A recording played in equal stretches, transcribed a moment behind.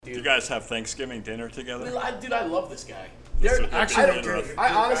dude. Do you guys have Thanksgiving dinner together? I love this guy. Actually,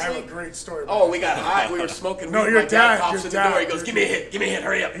 I honestly I have a great story. Oh, we got hot. We were smoking. No, weed. your My dad dad, pops in the door. He goes, "Give me a hit,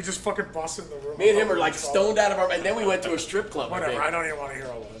 hurry up." He just fucking busted in the room. Me and him are like stoned out of our. And then we went to a strip club. Whatever. I don't even want to hear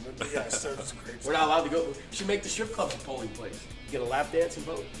all of it. But yes, it was a great. We're not allowed to go. We should make the strip club a polling place. Get a lap dance and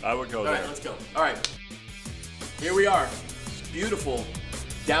vote. I would go there. All right, let's go. All right, here we are. Beautiful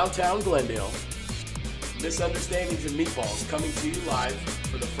downtown Glendale. Misunderstandings and Meatballs coming to you live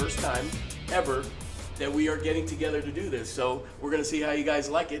for the first time ever that we are getting together to do this. So we're going to see how you guys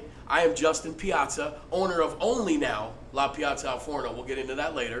like it. I am Justin Piazza, owner of only now La Piazza Al Forno. We'll get into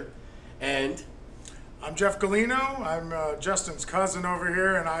that later. And I'm Jeff Galino. I'm Justin's cousin over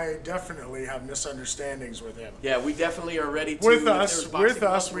here, and I definitely have misunderstandings with him. yeah, we definitely are ready to. With if us, there's boxing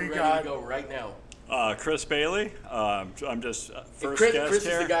gloves, we we're got- ready to go right now. Chris Bailey. I'm just And first Chris guest is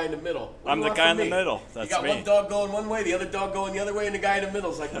here. the guy in the middle. What I'm do the you want guy from in the me? middle. That's you got me. one dog going one way, the other dog going the other way, and the guy in the middle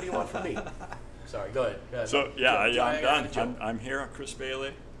is like, "What do you want from me?" Sorry, go ahead. So yeah, I I'm gotta done. jump. I'm here, Chris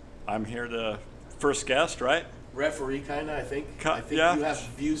Bailey. I'm here to first guest, right? Referee, kind of. I think. I think yeah. you have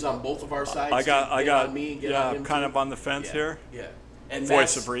views on both of our sides. I Get got. on me and get Yeah, on him I'm kind too. of on the fence Yeah, here. Yeah. And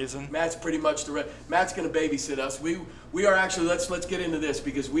Voice of reason. Matt's pretty much the Matt's going to babysit us. We are actually let's get into this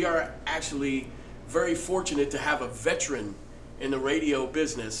because we are actually very fortunate to have a veteran in the radio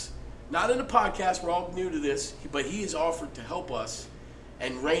business. Not in the podcast, we're all new to this, but he has offered to help us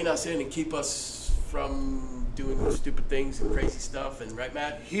and rein us in and keep us from doing stupid things and crazy stuff. And right,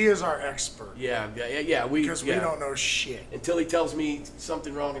 Matt? He is our expert. Yeah. Because we don't know shit. Until he tells me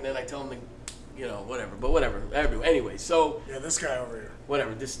something wrong, and then I tell him to, whatever. But whatever. Anyway, so Yeah, this guy over here.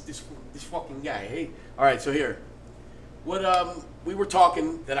 whatever. This fucking guy. Hey. All right. So here, what we were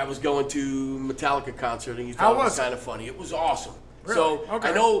talking that I was going to Metallica concert, and you thought How it was was it? kind of funny. It was awesome. Really? So Okay.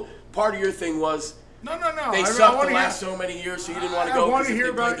 I know part of your thing was No. they I sucked wanna the last hear- so many years, so you didn't want to I go. wanna 'cause if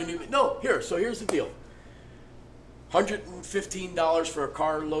hear they played about- the new. No. Here. So here's the deal. $115 for a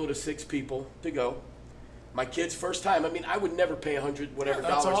carload of 6 people to go. My kid's first time. I mean, I would never pay $100 that's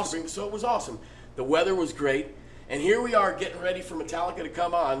dollars to awesome. bring. So it was awesome. The weather was great, and here we are getting ready for Metallica to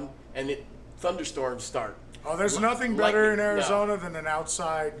come on, and thunderstorms start. Oh, there's nothing better in Lightning, no. Arizona than an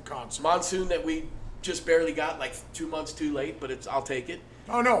outside concert. Monsoon that we just barely got, like 2 months too late, but I'll take it.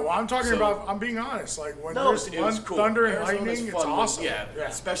 Oh no, I'm talking So- about. I'm being honest. Like when No, there's it was cool. thunder and Arizona's lightning, it's fun when- awesome. Yeah,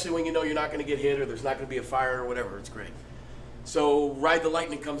 especially when you know you're not going to get hit or there's not going to be a fire or whatever. It's great. So Ride the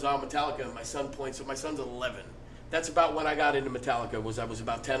Lightning comes on Metallica, and my son points. So my son's 11. That's about when I got into Metallica. I was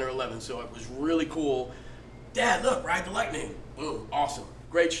about 10 or 11. So it was really cool. Dad, look, Ride the Lightning. Boom, awesome,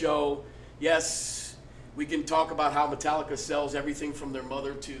 great show. Yes, we can talk about how Metallica sells everything from their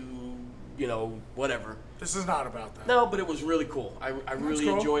mother to, whatever. This is not about that. No, but it was really cool. I really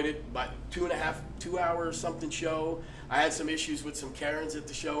cool. enjoyed it. About 2 hours something show. I had some issues with some Karens at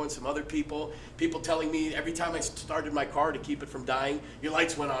the show and some other people. People telling me every time I started my car to keep it from dying, your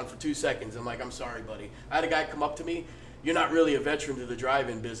lights went on for 2 seconds. I'm like, I'm sorry, buddy. I had a guy come up to me. You're not really a veteran to the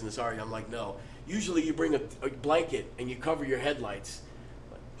drive-in business, are you? I'm like, no. Usually you bring a blanket and you cover your headlights.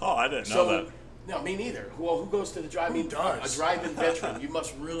 Oh, I didn't know that. No, me neither. Who goes to the drive-in? does? A drive-in veteran. You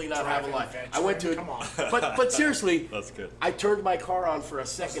must really not have a Drive-in life. veteran, I went to. come on. But seriously, That's good. I turned my car on for a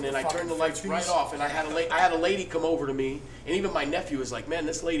second and I turned the lights 50s. right off, and I had a lady come over to me, and even my nephew was like, "Man,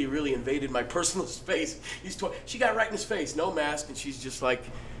 this lady really invaded my personal space." She got right in his face, no mask, and she's just like,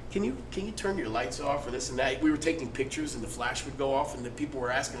 Can you turn your lights off or this and that? We were taking pictures and the flash would go off, and the people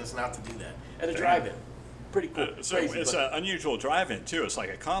were asking us not to do that at a drive-in. Pretty cool. So Crazy, it's but- an unusual drive-in too. It's like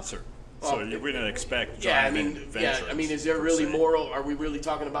a concert. So Well, we didn't expect Yeah, drive-in veterans, is there per really se. moral? Are we really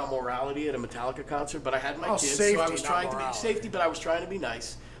talking about morality at a Metallica concert? But I had my Oh, kids, safety, so I was not trying to be morality. safety, but I was trying to be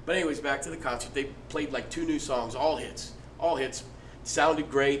nice. But anyways, back to the concert. They played like 2 new songs, all hits, sounded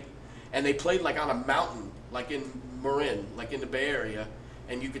great, and they played like on a mountain, like in Marin, like in the Bay Area,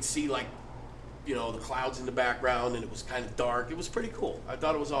 and you could see like, the clouds in the background, and it was kind of dark. It was pretty cool. I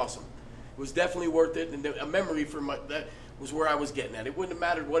thought it was awesome. It was definitely worth it, and a memory for that was where I was getting at. It wouldn't have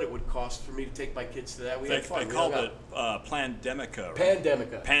mattered what it would cost for me to take my kids to that. We had fun. They We called hung it out. Pandemica. Right?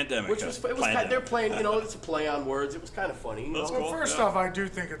 Pandemica. Which was they're playing, it's a play on words. It was kind of funny. That's Well, cool. first Yeah. off, I do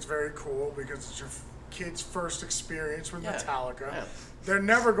think it's very cool because it's your kid's first experience with Yeah, Metallica. yeah. They're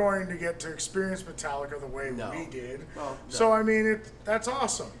never going to get to experience Metallica the way No. we did. Well, no. So, I mean, that's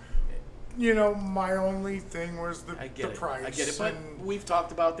awesome. My only thing was the price. I get it, but and we've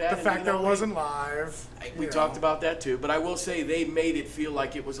talked about that. the and, fact that it wasn't live. We talked about that too, but I will say they made it feel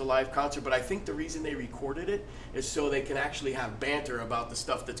like it was a live concert. But I think the reason they recorded it is so they can actually have banter about the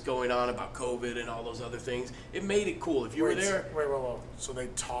stuff that's going on about COVID and all those other things. It made it cool. If you were there, Wait. So they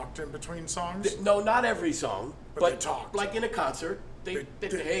talked in between songs? no, not every song, But they talked. like in a concert,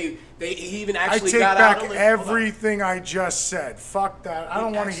 He even I actually take got back out. everything I just said. Fuck that. I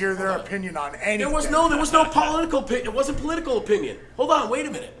don't want to hear their hold on. opinion on anything. There was no political opinion. It wasn't political opinion. Hold on, wait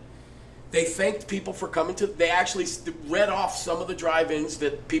a minute. They thanked people for coming to. They actually read off some of the drive-ins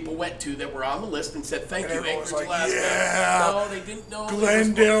that people went to that were on the list and said, "Thank And you, everyone was Anchorage, like, Alaska." yeah. No, they didn't know.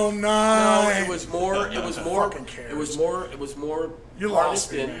 Glendale 9. No, it was more. It was more. Fucking cares. It was more. It was more. You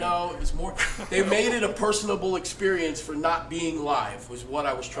lost me, artist man. No, it was more. They made it a personable experience for not being live. Was what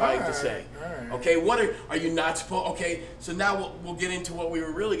I was trying to Alright, say. alright. Okay, what are you not supposed? Okay, so now we'll get into what we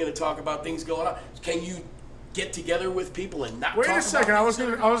were really going to talk about. Things going on. Can you get together with people and not? Wait talk a second. I about was things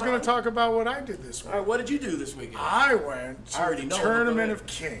gonna that are I was going gonna on? talk about what I did this week. All right, what did you do this weekend? I went I to already the know, but Tournament go of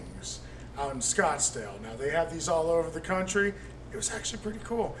Kings out in Scottsdale. Now they have these all over the country. It was actually pretty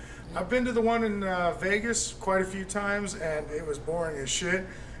cool. I've been to the one in Vegas quite a few times, and it was boring as shit.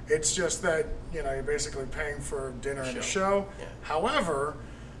 It's just that you're basically paying for dinner and a show. Yeah. However,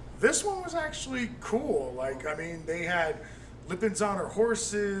 this one was actually cool. They had Lippens on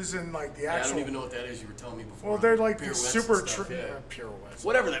horses and like the I actual. don't even know what that is. You were telling me before. Well, they're like the Pirouettes super and stuff, yeah. pirouettes.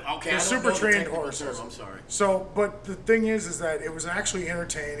 Whatever that. Okay, They're I don't super know the trained technical horses. term, I'm sorry. So, but the thing is that it was actually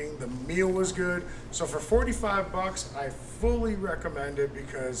entertaining. The meal was good. So for $45, I fully recommend it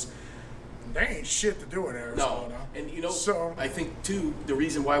because there ain't shit to do in Arizona. No, and So I think too the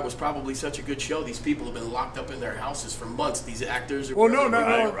reason why it was probably such a good show. These people have been locked up in their houses for months. These actors. Or well, no, no,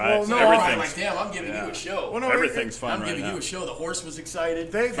 whatever. no, Right, well, right. no. So I'm everything's- like, damn, I'm giving you a show. Well, no, Everything's fun I'm right giving now. you a show. The horse was excited.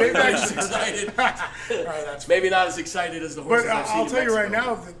 They've Everybody was actually. excited. All right, that's. Maybe not as excited as the horses But I've seen I'll in tell you right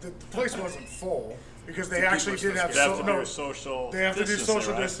Mexico. now, the place wasn't full because they people actually are still did have They have so, to no. do social. They have to do distancing,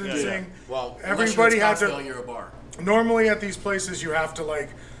 social right? distancing. Yeah, yeah. Well, Everybody had unless you're in Scottsdale to. and you're a bar. Normally at these places, you have to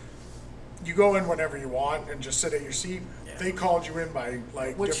you go in whenever you want and just sit at your seat. Yeah. They called you in by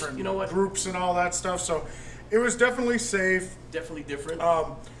Which, different you know what? groups and all that stuff. So it was definitely safe. Definitely different.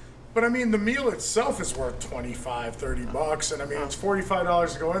 But I mean, the meal itself is worth $25-$30, and I mean it's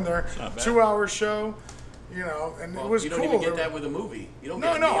 $45 to go in there. not bad. 2-hour show, and Well, it was you don't cool. even get It- that with a movie. You don't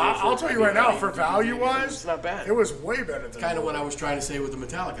No, get a no, meal I'll tell you right now, for value wise, it's not bad. It was way better than Kind of what I was trying to say with the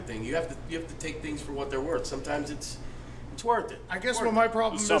Metallica thing. You have to take things for what they're worth. Sometimes it's worth it. I guess It's what worth my it.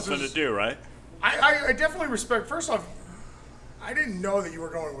 problem It's is, something to do, right? I definitely respect. First off, I didn't know that you were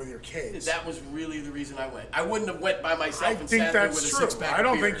going with your kids. That was really the reason I went. I wouldn't have went by myself I and think sat there with that's a true. six-pack I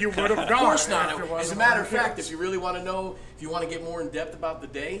don't of beer. think you would have Of gone course if not. it As wasn't a matter with of your fact, kids. if you really want to know, if you want to get more in depth about the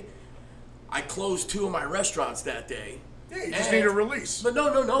day, I closed 2 of my restaurants that day. Yeah, you just need a release. But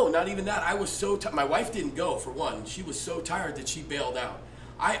no, not even that. I was so my wife didn't go for one. She was so tired that she bailed out.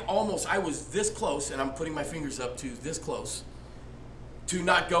 I was this close, and I'm putting my fingers up to this close, to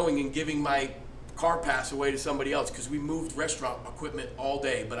not going and giving my car pass away to somebody else because we moved restaurant equipment all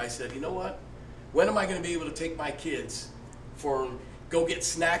day. But I said, you know what? When am I going to be able to take my kids go get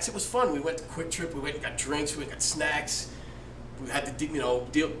snacks? It was fun. We went to Quick Trip. We went and got drinks. We went and got snacks. We had to,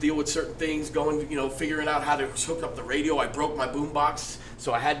 deal with certain things, figuring out how to hook up the radio. I broke my boombox,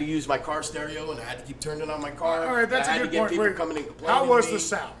 so I had to use my car stereo, and I had to keep turning on my car. All right, that's I a had good to get point. people Wait, coming and complaining. how was to me. the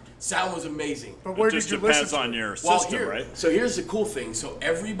sound? Sound was amazing. But where It just did you listen depends to? on your Well, system, right? So here's the cool thing. So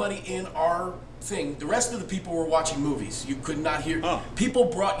everybody in our thing, the rest of the people were watching movies. You could not hear. Oh. People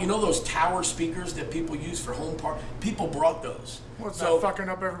brought, those tower speakers that people use for home park. People brought those. What's so, that fucking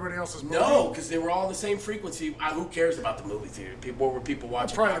up everybody else's movie? No, because they were all in the same frequency. Who cares about the movie theater? What were people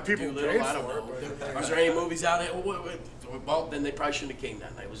watching? Probably the Dr. people who Dolittle? paid I don't for know. it, but- Was there any movies out there? Well, then they probably shouldn't have came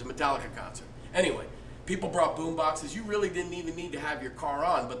that night. It was a Metallica concert. Anyway, people brought boom boxes. You really didn't even need to have your car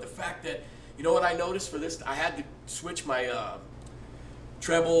on. But the fact that, you know what I noticed for this? I had to switch my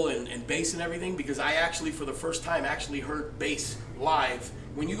treble and bass and everything because I actually, for the first time, actually heard bass live.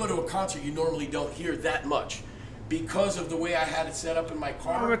 When you go to a concert, you normally don't hear that much because of the way I had it set up in my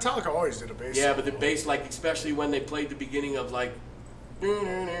car. Well, Metallica always did a bass. Yeah, but the bass, especially when they played the beginning of you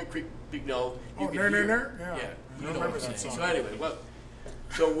Oh, could Ner, Ner, hear. Ner? Yeah. Yeah, I you know remember what I'm that saying. song. So anyway,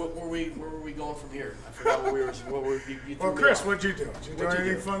 where were we going from here? I forgot what we were. You Well, threw me Chris, off. what'd you do? Did you do What'd you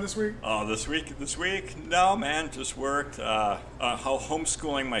anything do? fun this week? Oh, this week? No, man, just worked.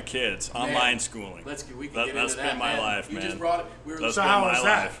 Homeschooling my kids, online schooling. We can get That's into that. been my man. life, you man. just brought it. We were That's So been how my was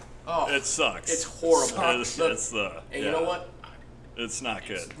that? life. Oh, It sucks. It's horrible. It's, Look, it's and you yeah. know what? It's not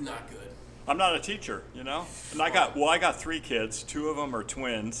good. It's not good. I'm not a teacher, And I got 3 kids. 2 of them are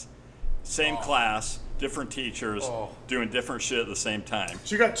twins, same class, different teachers, doing different shit at the same time.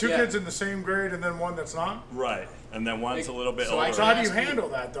 So you got 2 Yeah. kids in the same grade and then one that's not? Right, and then one's a little bit So I older. So how do you Ask me. handle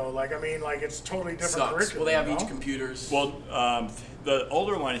that though? It's totally different Sucks. curriculum. Well, they have you each know? computers. Well, the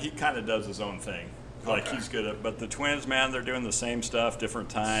older one, he kind of does his own thing. Okay. He's good at, but the twins, man, they're doing the same stuff, different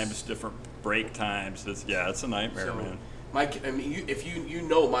times, different break times. It's a nightmare, So, man. I mean, if you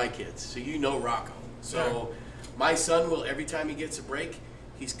know my kids, so you know Rocco. So my son will, every time he gets a break,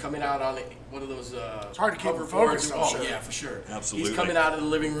 he's coming out on one of those it's hard to keep him hoverboards. focused, Oh, sure. yeah, for sure. Absolutely. He's coming out of the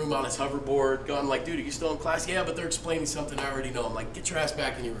living room on his hoverboard, going like, dude, are you still in class? Yeah, but they're explaining something I already know. I'm like, get your ass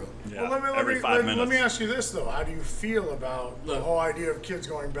back in your room. Yeah, Well, every 5 minutes. let me ask you this, though. How do you feel about the whole idea of kids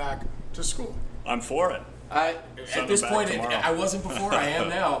going back to school? I'm for it. At Send this them back point, tomorrow. I wasn't before. I am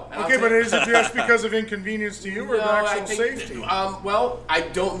now. And I'll Okay, tell but you- is it just because of inconvenience to you or the actual safety? Well, I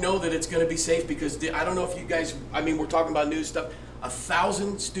don't know that it's going to be safe because I don't know if you guys. I mean, we're talking about news stuff.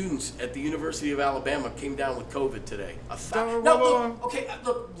 1,000 students at the University of Alabama came down with COVID today.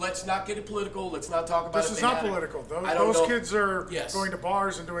 Look. Let's not get it political. Let's not talk about This it. is They not had it. political. I don't Those know. kids are Yes. going to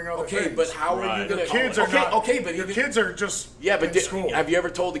bars and doing other Okay, things. but how are you Right. going Your to? kids are not. but your even, kids are just Yeah, but in school. have you ever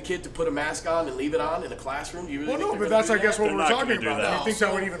told a kid to put a mask on and leave it on in a classroom? Do you really Well, think no, they're but gonna that's, do I guess, that? what They're we're not talking gonna do about. that. Do you think So,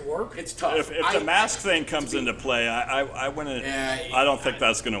 that would even work? It's tough. If the mask thing comes into play, I wouldn't. Yeah, I don't think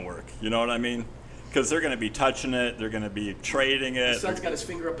that's going to work. You know what I mean? Because they're going to be touching it. They're going to be trading My it. son's got his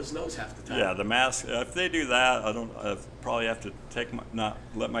finger up his nose half the time. Yeah, the mask. If they do that, I probably have to not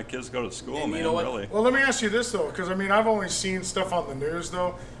let my kids go to school, And you man. know what? Really. Well, let me ask you this, though, because, I mean, I've only seen stuff on the news,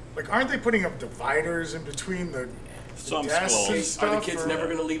 though. Like, aren't they putting up dividers in between the Some desks schools. and Are stuff? the kids or- never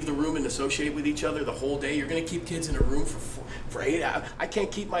going to leave the room and associate with each other the whole day? You're going to keep kids in a room for 8 hours. I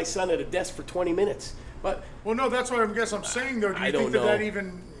can't keep my son at a desk for 20 minutes. But Well, no, that's what I guess I'm saying, though. Do I you think don't that know.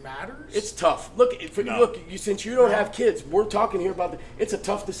 even matters? it's tough. Look, No. since you don't have kids, we're talking here about it's a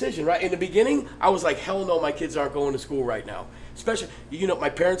tough decision, right? In the beginning, I was like, hell no, my kids aren't going to school right now. Especially, my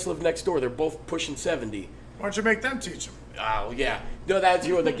parents live next door. They're both pushing 70. Why don't you make them teach them? Oh, yeah. No,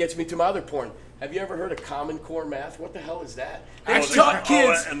 that gets me to my other point. Have you ever heard of Common Core math? What the hell is that? They Actually- taught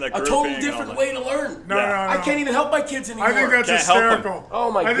kids and the a total grouping and all different that. way to learn. No, Yeah. no, no. I can't even help my kids anymore. I think that's Can't help 'em. hysterical. Oh,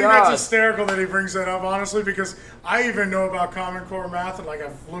 my I think God. that's hysterical that he brings that up, honestly, because I even know about Common Core math and like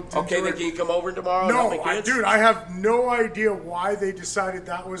I've looked into Okay, then it. can you come over tomorrow and help No, my kids? dude, I have no idea why they decided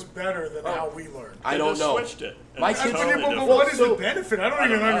that was better than how we learned. I They don't just know. switched it. And My it's kids- totally But different. what is So- the benefit? I don't I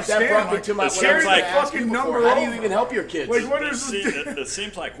even don't know. understand. That brought me Like, to my it what I was seems gonna like ask fucking you number before. How do you over. even help your kids? Like, what It, is se- this? it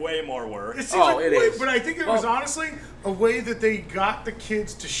seems like way more work. It seems Oh, like it wait, is. but I think it was Well- honestly a way that they got the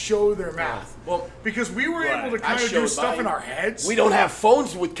kids to show their math. Well, because we were Right. able to I kind of do showed stuff in mine. our heads. We don't have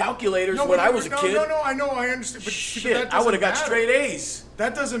phones with calculators when but I was a no, kid. No, I know, I understand. But Shit, that I would have doesn't got matter. straight A's.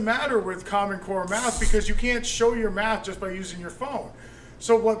 That doesn't matter with Common Core math because you can't show your math just by using your phone.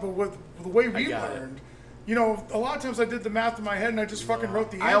 So what the way we got it. learned, a lot of times I did the math in my head and I just fucking wrote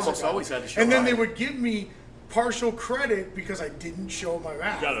the answer. I almost down. always had to show And then mine. they would give me partial credit because I didn't show my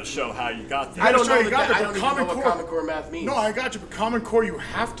math. You got to show how you got there. I don't That's right, know you that got that- that, I but don't even know Common what Core- Common Core math means. No, I got you, but Common Core you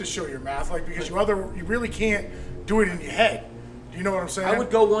have to show your math, like because you really can't do it in your head. Do you know what I'm saying? I would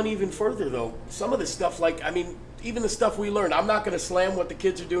go one even further though. Some of the stuff, even the stuff we learned. I'm not going to slam what the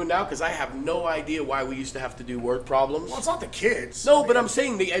kids are doing now because I have no idea why we used to have to do word problems. Well, it's not the kids. No, but I'm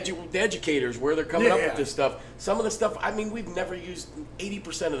saying the educators, where they're coming Yeah, up yeah. with this stuff. Some of the stuff, we've never used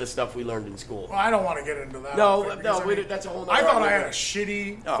 80% of the stuff we learned in school. Well, I don't want to get into that. No, thing, no, because, that's a whole nother I thought I had a argument.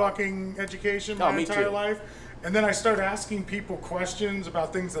 shitty Oh. fucking education No, my me entire too. life, and then I started asking people questions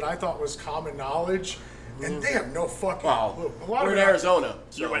about things that I thought was common knowledge, and they have no fucking Well, clue. A lot we're of in it- Arizona.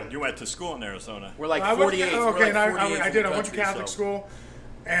 You So went to school in Arizona. we're like I went 48. to, we're okay, like and I 48th did. in the I went to country, Catholic so- school,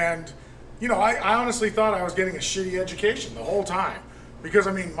 and I honestly thought I was getting a shitty education the whole time because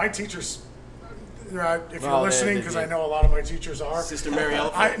my teachers. If Well, you're listening, because I know a lot of my teachers are. Sister Mary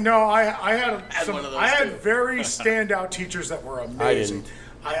Elephant. I had some, one of those I had too. very standout teachers that were amazing. didn't.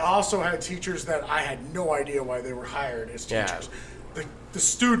 I also had teachers that I had no idea why they were hired as Yeah. teachers. The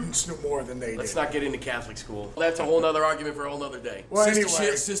students knew more than they Let's did. not get into Catholic school. That's a whole nother argument for a whole nother day. Well, Sister,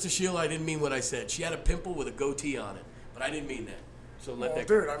 anyway. Sister Sheila, I didn't mean what I said. She had a pimple with a goatee on it, but I didn't mean that. So let Well, that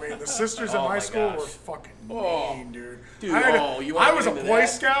dude, the sisters at Oh my my school gosh. were fucking Oh. mean, dude. Dude, I, you wanna I was get a into Boy that?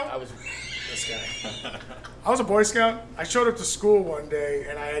 Scout. I was this guy. I was a Boy Scout. I showed up to school one day,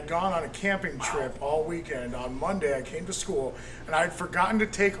 and I had gone on a camping trip all weekend. On Monday, I came to school, and I had forgotten to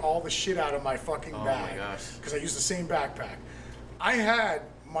take all the shit out of my fucking bag. gosh. Because I used the same backpack. I had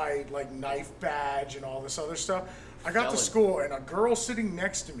my knife badge and all this other stuff. I got Felon. to school, and a girl sitting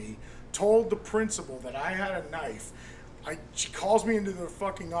next to me told the principal that I had a knife. She calls me into the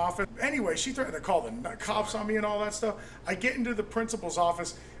fucking office. Anyway, she threatened to call the cops on me and all that stuff. I get into the principal's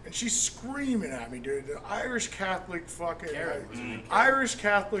office, and she's screaming at me, dude. The Irish Catholic fucking Irish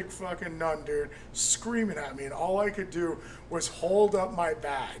Catholic fucking nun, dude, screaming at me, and all I could do was hold up my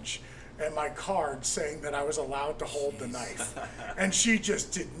badge and my card saying that I was allowed to hold the knife. And she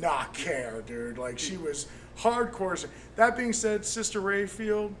just did not care, dude. She was hardcore. That being said, Sister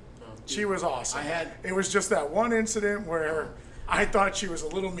Rayfield, She was awesome. I had- It was just that one incident where I thought she was a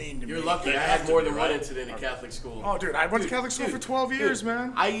little mean to me. You're lucky. They I have had to more be, than one right? incident in Catholic school. Oh, dude, I went to Catholic school for 12 years,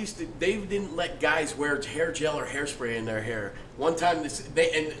 man. I used to. They didn't let guys wear hair gel or hairspray in their hair. One time,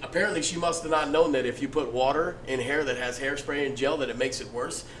 and apparently she must have not known that if you put water in hair that has hairspray and gel, that it makes it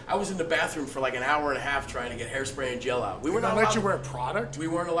worse. I was in the bathroom for like an hour and a half trying to get hairspray and gel out. We were Did not they let allowed you to- wear product? We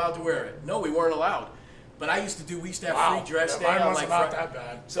weren't allowed to wear it. No, we weren't allowed. But I used to do. We used to have Wow. free dress Yeah, day mine on was like not Fri- that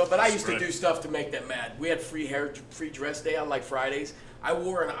bad. So, but I used to Right. do stuff to make them mad. We had free dress day on like Fridays. I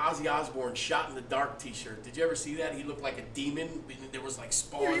wore an Ozzy Osbourne "Shot in the Dark" T-shirt. Did you ever see that? He looked like a demon. There was like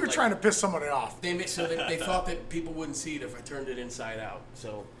spawn. You were like, trying to piss somebody off. They thought that people wouldn't see it if I turned it inside out.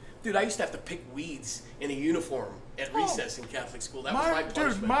 So, dude, I used to have to pick weeds in a uniform at recess in Catholic school. That was my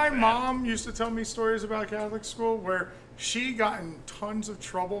punishment. My mom used to tell me stories about Catholic school where she got in tons of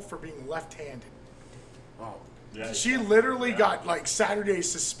trouble for being left-handed. Oh. Yeah. She literally got like Saturday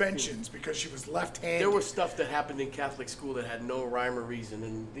suspensions because she was left-handed. There was stuff that happened in Catholic school that had no rhyme or reason.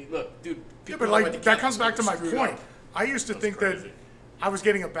 And look, dude, Yeah, people but that went like to that Catholic comes back to school my screwed point. up. I used to think crazy. that I was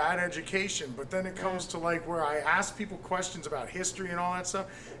getting a bad education, but then it comes to like where I ask people questions about history and all that stuff,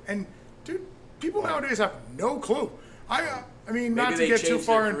 and dude, people nowadays have no clue. I mean, not to they get too changed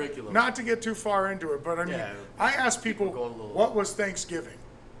their far, curriculum. not to get too far into it, but I mean, Yeah. I asked people People going a little- what was Thanksgiving.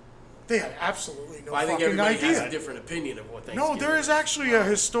 They had absolutely no I think fucking everybody has idea. a different opinion of what No, Thanksgiving there is actually a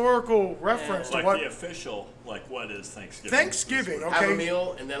historical reference to Like what the official, like what is Thanksgiving? Thanksgiving. Have a Okay,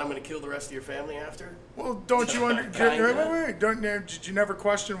 meal, and then I'm going to kill the rest of your family after. well, don't you under? Kinda. wait. Did you never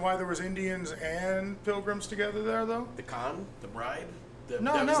question why there was Indians and Pilgrims together there though? The con, the bride.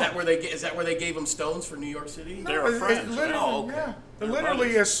 No. Is that where they gave them stones for New York City? They were friends, right? Literally, Oh, okay. yeah. They're Literally,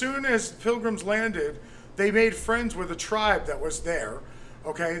 brothers. as soon as Pilgrims landed, they made friends with a tribe that was there.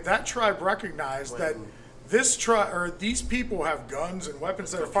 Okay, that tribe recognized that this tribe or these people have guns and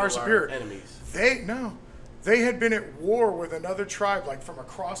weapons that are far Kill our superior. enemies. They had been at war with another tribe like from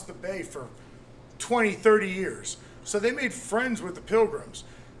across the bay for 20, 30 years. So they made friends with the Pilgrims.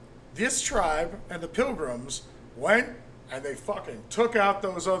 This tribe and the Pilgrims went and they fucking took out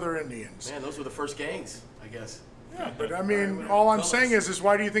those other Indians. Man, those were the first gangs, I guess. Yeah, but I mean, Right, all I'm colors. saying is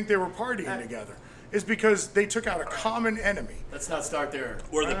why do you think they were partying together? Is because they took out a common enemy. Let's not start there.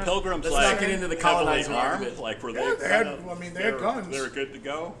 Were the pilgrims Let's like not get into the heavily colonizer armed? argument. Like were Yeah, they? they had- kinda- I mean, they had guns. They were good to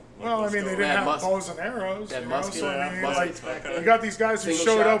go. Like, Well, I let's mean, they go. didn't They had have mus- bows and arrows. They had you know, muskets, so I mean, muskets like, back you then. got these guys who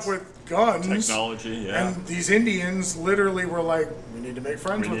Single showed shots. up with guns. Technology, yeah. And these Indians literally were like, we need to make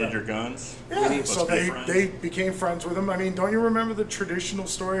friends We with need them. your guns. Yeah, Let's so be they friends. became friends with them. I mean, don't you remember the traditional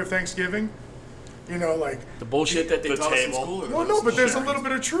story of Thanksgiving? You know, like, The bullshit that they The taught us in table. school. well, no, but there's a little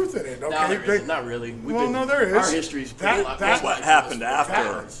bit of truth in it. Okay, No, there They- isn't. Not really. No, there is. Our history's pretty That- lot. that- What happened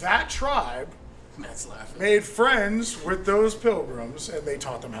after? that tribe Matt's laughing. made friends with those Pilgrims, and they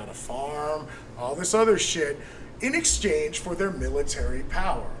taught them how to farm, all this other shit, in exchange for their military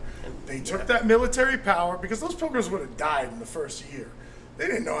power. They took that military power because those Pilgrims would have died in the first year. They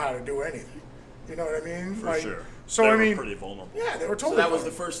didn't know how to do anything. You know what I mean? For sure. So They I were mean, pretty vulnerable. yeah, they were So totally. that was the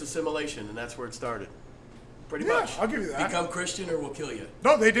vulnerable. first assimilation, and that's where it started. Pretty Yeah, much. I'll give you that. Become Christian or we'll kill you.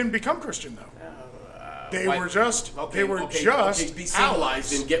 No, they didn't become Christian though. They Why- were just. Okay, they were okay, just. okay, be civilized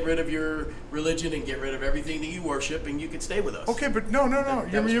allies. and get rid of your religion and get rid of everything that you worship, and you can stay with us. Okay, but no. That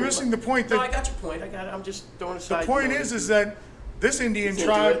You're was pretty missing much- the point. No, That I got your point. I got it. I'm just throwing aside. the point is that this Indian He's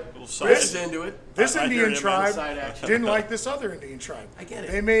tribe. into it. Side- Chris is into it. This I hear Indian you, man. tribe Side action. didn't like this other Indian tribe. I get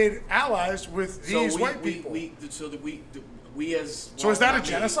it. They made allies with these white people. So that we as So is that a not me.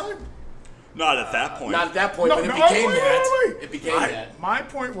 genocide? Not at that point. Not at that point, No, but it no, became wait, that. wait, wait. It became that. My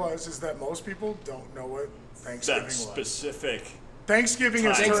point is that most people don't know what Thanksgiving that was. specific. Thanksgiving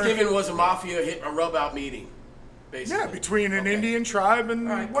is Thanksgiving was a mafia hit, a rub out meeting, basically. yeah, between an Okay. Indian tribe and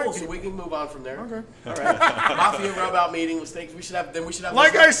All right, white cool. So people. we can move on from there. Okay. All right. Mafia rub out meeting was things we should have. Then we should have.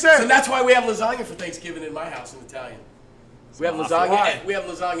 Like lasagna. I said- So that's why we have lasagna for Thanksgiving in my house in Italian. We have lasagna. Why? We have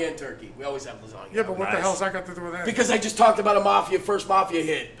lasagna and turkey. We always have lasagna. Yeah, but what the Nice. hell's that got to do with that? Because I just talked about a first mafia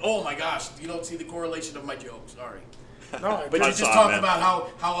hit. Oh my gosh, you don't see the correlation of my joke. Sorry. no, But I you just saw it, talked man. about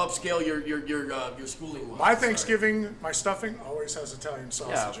how upscale your schooling was. my Sorry. Thanksgiving, my stuffing always has Italian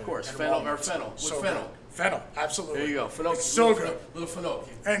sausage. Yeah, of in it course. and Fennel or walnuts. fennel. With So fennel. good. Fennel, absolutely. There you go. Fennel. It's so good. Little fennel.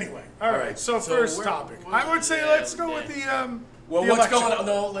 Anyway, all right. So So first we're- topic. we're- I would say yeah, let's go yeah. with the Well, the what's election. going on?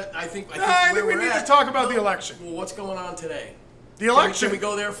 No, I think I think where we we're need to at- talk about the election. Well, what's going on today? The election. Can we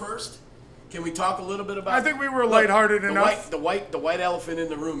go there first? Can we talk a little bit about? I think we were lighthearted the enough. the white elephant in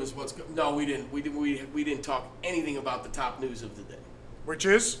the room is what's. No, we didn't. We didn't talk anything about the top news of the day. Which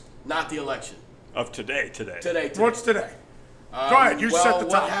is Not the election. Of today. Today. what's today? Go ahead. You set the What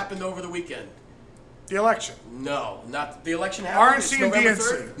topic. happened over the weekend? The election. No, not the election happened. It's RNC and November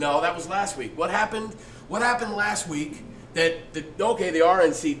DNC. 3rd. No, that was last week. What happened? What happened last week that the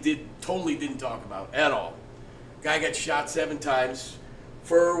RNC totally didn't talk about at all. Guy got shot 7 times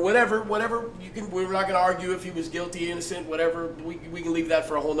for whatever you can. We're not going to argue if he was guilty, innocent, whatever. We can leave that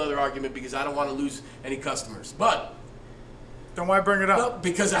for a whole nother argument because I don't want to lose any customers. But Then why bring it up? well,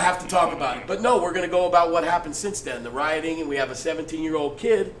 because I have to talk about it. But no, we're going to go about what happened since then. The rioting, and we have a 17-year-old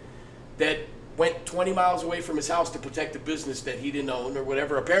kid that went 20 miles away from his house to protect a business that he didn't own or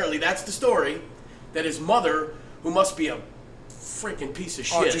whatever. Apparently, that's the story. That his mother, who must be a freaking piece of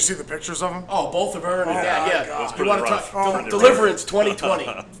shit. Oh, did you see the pictures of him? Oh, both of her and her dad. Yeah, God. you want to Rough. talk? Pretty Deliverance 2020.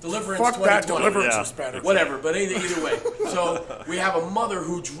 Deliverance Fuck 2020. that. Deliverance Yeah. was better. Whatever, but either way. So we have a mother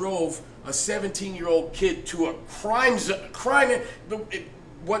who drove a 17-year-old kid to a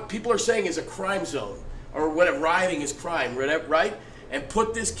what people are saying is a crime zone, or whatever, rioting is crime, right? And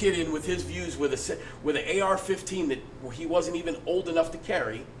put this kid in with his views with an AR-15 that he wasn't even old enough to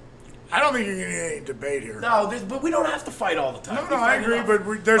carry. I don't think you're getting any debate here. No, but we don't have to fight all the time. No, I agree,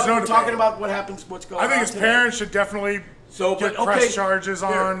 but there's no we're talking debate. about what happens, what's going on. I think his today. parents should definitely get press charges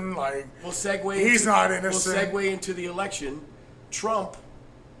on. Like, We'll segue. he's not innocent. We'll segue into the election. Trump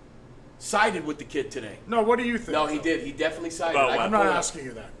sided with the kid today. no, what do you think? No, he did. He definitely sided. About I what? can I'm not pull it up. asking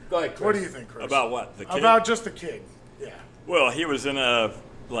you that. Go ahead, Chris. What do you think, Chris? About what? The kid? About just the kid. Yeah. Well, he was in a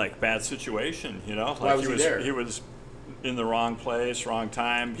bad situation, Why was he there? He was in the wrong place, wrong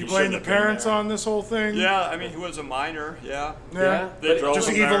time. You blame the shouldn't have been parents there. on this whole thing? Yeah, I mean, he was a minor. Yeah. Yeah. They drove Just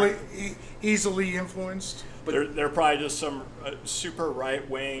him there. easily influenced. They're probably just some super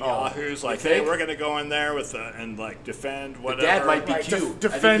right-wing yahoos like, you hey, think? we're gonna go in there and like defend whatever. dad might be Like, cute. I think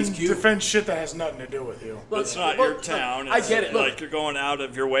defend he's cute. defend shit that has nothing to do with you. Look, It's not look, your look, town. I It's get it. Look, like you're going out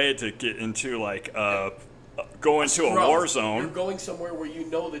of your way to get into like go into a scrub. war You're zone. going somewhere where you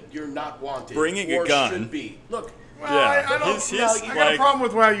know that you're not wanted. Bringing a or gun. should be. Look, Well, Yeah, I don't. he's I got a like- problem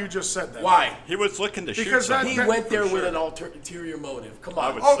with why you just said that. why? He was looking to shoot Because that- someone. He went there for with sure. an ulterior motive. Come I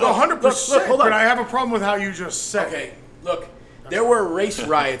on. would Oh, say. 100%. Look, hold on. But I have a problem with how you just said. it. Okay, look, there were race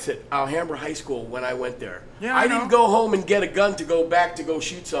riots at Alhambra High School when I went there. Yeah, I I didn't know. go home and get a gun to go back to go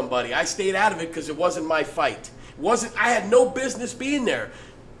shoot somebody. I stayed out of it because it wasn't my fight. I had no business being there.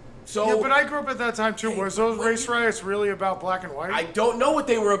 So Yeah, but I grew up at that time too. Was those race riots really about black and white? I don't know what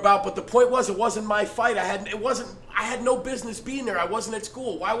they were about, but the point was it wasn't my fight. I had no business being there. I wasn't at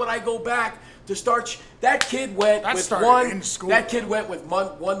school. Why would I go back to start? That kid went That with started one. in school. That kid went with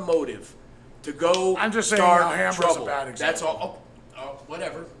one motive, to go. I'm just saying start Alhambra's a trouble. bad example. That's all.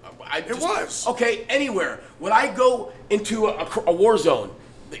 Whatever. It was. Okay. Anywhere. Would I go into a war zone?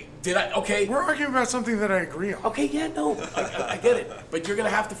 Did I? Okay. We're arguing about something that I agree on. Okay. Yeah. No. I get it. But you're gonna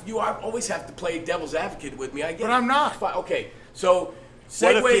have to. You always have to play devil's advocate with me. I get it. But I'm not. Fine, okay. So.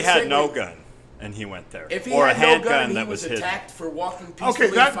 What if he had segue- no gun and he went there, If he or a had no handgun gun and that he was hidden? attacked for walking peacefully,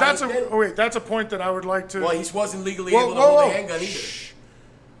 Okay, that's fighting, that's a point that I would like to. well, he wasn't legally Whoa, able to whoa, hold whoa. a handgun either.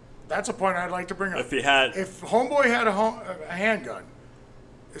 That's a point I'd like to bring up. If he had, If Homeboy had a handgun,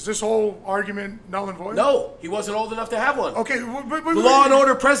 is this whole argument null and void? No, he wasn't old enough to have one. Okay, The Law and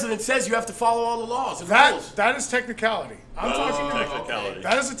Order president says you have to follow all the laws and rules. That is technicality. I'm talking about. technicality.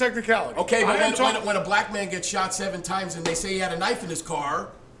 That is a technicality. Okay, but I am talking- when a black man gets shot 7 times and they say he had a knife in his car,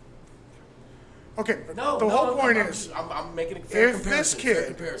 Okay, but no. the no, whole point I'm is, I'm making a fair if this comparison. Fair kid,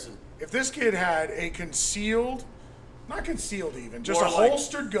 comparison. if this kid had a concealed, not concealed even, just More a like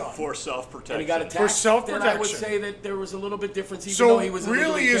holstered gun. for self-protection. And he got attacked. For self-protection. Then I would say that there was a little bit difference, even So though he was really,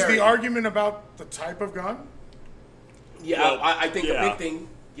 illegally is the carrying. argument about the type of gun? Yeah, Well, I think yeah. a big thing.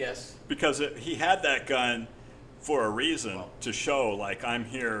 Yes. because he had that gun for a reason to show, like, I'm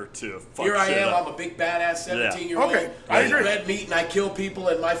here to fuck Here I shit am. up. I'm a big badass 17-year-old. Okay, I I eat agree. red meat and I kill people,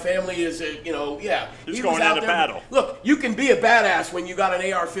 and my family is, yeah. He's He going was out into there- battle. Look, you can be a badass when you got an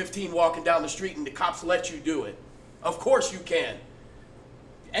AR-15 walking down the street and the cops let you do it. Of course you can.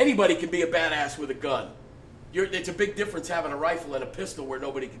 Anybody can be a badass with a gun. It's a big difference having a rifle and a pistol where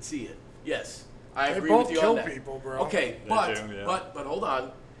nobody can see it. Yes, I They agree both with you kill on that. people, bro. Okay, They but do, yeah. but hold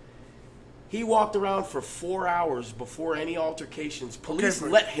on. He walked around for 4 hours before any altercations. Police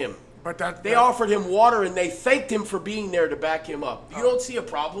but- let him. But They offered him water and they thanked him for being there to back him up. You don't see a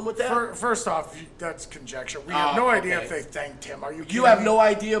problem with that? First off, that's conjecture. We have no idea okay. if they thanked him. Are you kidding You have me? no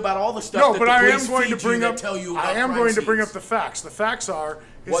idea about all the stuff No, that but the I police am going to feed you bring that up. tell you about I am crime going to bring scenes. up the facts. The facts are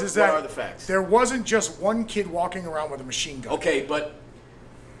What that are the facts? there wasn't just one kid walking around with a machine gun. Okay, but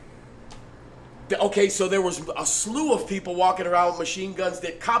okay, so there was a slew of people walking around with machine guns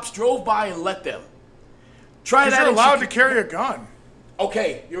that cops drove by and let them. Try Because that. you're in allowed to Chicago. carry a gun.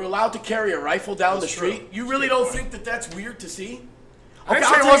 Okay, you're allowed to carry a rifle down the street. true. You really don't think that that's weird to see? I didn't I'll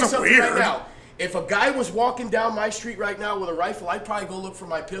say it tell you wasn't something weird. right now. If a guy was walking down my street right now with a rifle, I'd probably go look for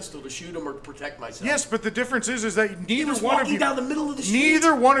my pistol to shoot him or protect myself. Yes, but the difference is that neither one of walking you down the middle of the street.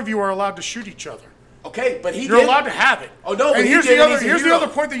 Neither one of you are allowed to shoot each other. Okay, but he You're did. allowed to have it. Oh, no, but and he here's did, the and other he's a here's the hero other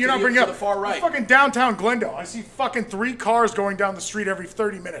point that you're to not the- bringing to up. the far right. Fucking downtown Glendale, I see fucking 3 cars going down the street every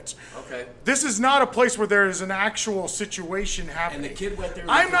 30 minutes. Okay. This is not a place where there is an actual situation happening. And the kid went there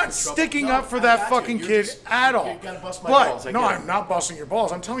I'm looking not for trouble. sticking No, up for I that got you. fucking You're kid just- at all. you gotta bust my but balls, I no, get it. I'm not busting your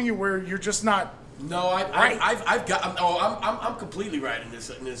balls. I'm telling you where you're just not. No, Right. I've got. I'm completely right in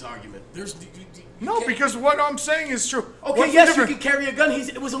this argument. No, because what I'm saying is true. Okay, What's the yes, you difference? can carry a gun.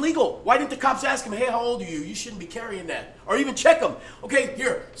 It was illegal. Why didn't the cops ask him, hey, how old are you? You shouldn't be carrying that. Or even check him. Okay,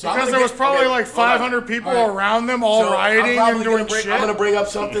 here. So I'm Because gonna there was get- probably okay, like hold on. 500 people All right. around them all So rioting and doing shit. I'm going to bring up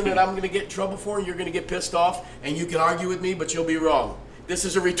something that I'm going to get in trouble for, and you're going to get pissed off, and you can argue with me, but you'll be wrong. This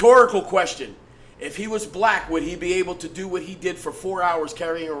is a rhetorical question. If he was black, would he be able to do what he did for 4 hours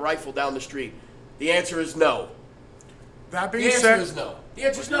carrying a rifle down the street? The answer is no. That The being answer said, is no. The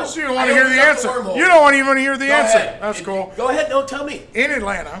answer is no. you don't want to hear the answer. You don't want to even hear the Go answer. ahead. That's cool. Go ahead. No, tell me. In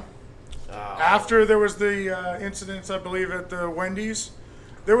Atlanta, after there was the incidents, I believe, at the Wendy's,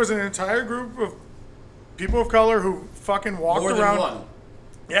 there was an entire group of people of color who fucking walked More around. than one.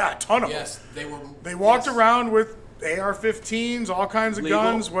 Yeah, a ton of Yes, them. they were. They walked yes. around with AR-15s, all kinds of Legal,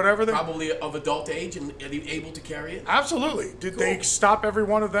 guns, whatever they. Probably of adult age and able to carry it. Absolutely. Did they Cool. stop every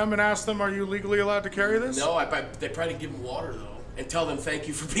one of them and ask them, "Are you legally allowed to carry this?" No, they probably give them water though, and tell them thank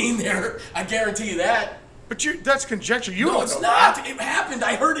you for being there. I guarantee you that. But that's conjecture. You No, don't it's know not. that. It happened.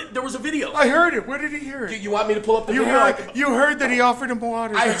 I heard it. There was a video. I heard it. Where did he hear it? You want me to pull up the You video? heard that he offered him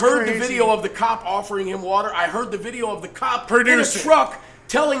water. I That's heard the crazy. video of the cop offering him water. I heard the video of the cop Produce in it. a truck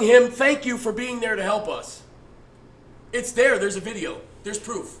telling him thank you for being there to help us. It's there. There's a video. There's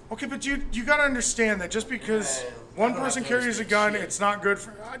proof. Okay, but you got to understand that just because Man, one I don't person have to carries a understand gun, shit. it's not good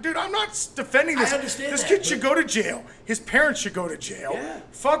for. Dude, I'm not defending this. I understand This that, kid should but- go to jail. His parents should go to jail. Yeah.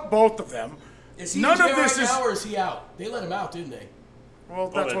 Fuck both of them. Is he None in of jail this right is. now, or is he out? They let him out, didn't they? Well,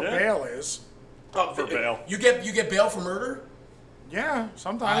 that's they what did? bail is. For bail. You get bail for murder? Yeah,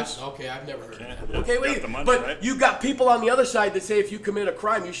 sometimes. Okay, I've never heard of Yeah, that. you Okay, got wait, the money, but right? you got people on the other side that say if you commit a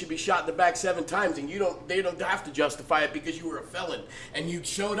crime, you should be shot in the back 7 times, and they don't have to justify it because you were a felon and you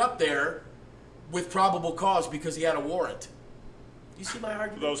showed up there with probable cause because he had a warrant. You see my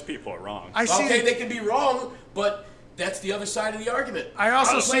argument? Those people are wrong. I see. Okay, they can be wrong, but that's the other side of the argument. I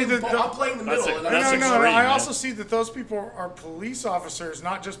also I'm see playing that I'm playing the That's middle. it. And That's I'm no, extreme, I man. also see that those people are police officers,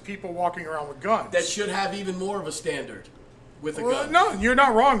 not just people walking around with guns. that should have even more of a standard with a Well, gun. no, you're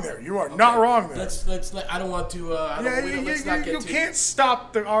not wrong there. You are not wrong there. I don't want to. Let's not get you too. can't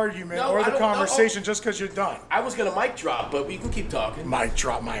stop the argument No, or I the don't- conversation just because you're done. I was gonna mic drop, but we can keep talking. Might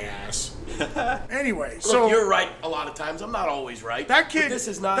drop my ass. Anyway, Look, so you're right a lot of times. I'm not always right. that But kid, this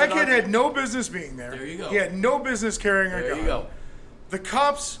is not. that an kid had argument. no business being there. There you go. He had no business carrying a There gun. you go. The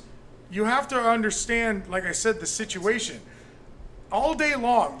cops, you have to understand, like I said, the situation. All day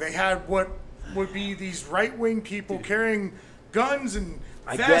long, they had what would be these right-wing people carrying guns and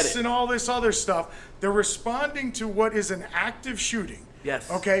I get vests it. and all this other stuff. They're responding to what is an active shooting. Yes.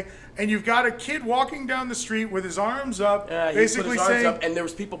 Okay? And you've got a kid walking down the street with his arms up, He put basically his arms saying, up, and there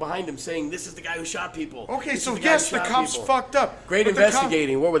was people behind him saying, "This is the guy who shot people." okay, This so is the guy yes, who the shot cops people." fucked up. Great but the cop-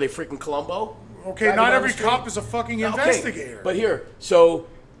 investigating. What were they, freaking Columbo? Okay, Driving not down every the street? cop is a fucking Okay, investigator. But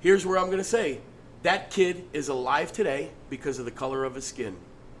here's where I'm going to say, that kid is alive today because of the color of his skin.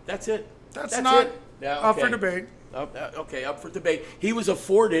 That's it. That's not it. Yeah, up for okay. debate. Okay, up for debate. He was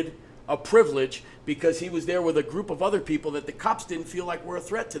afforded a privilege because he was there with a group of other people that the cops didn't feel like were a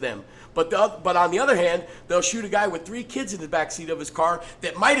threat to them. But on the other hand, they'll shoot a guy with 3 kids in the backseat of his car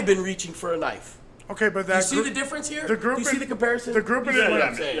that might have been reaching for a knife. Okay, but You that see group- the difference here? The group Do you see in- the comparison? The group in Yeah, Atlanta.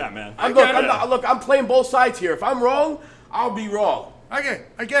 I'm saying. yeah, man. I Look, get it. I'm playing both sides here. If I'm wrong, I'll be wrong. I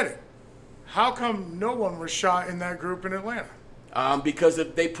get it. How come no one was shot in that group in Atlanta? Because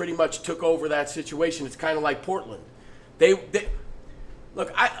they pretty much took over that situation. It's kind of like Portland. They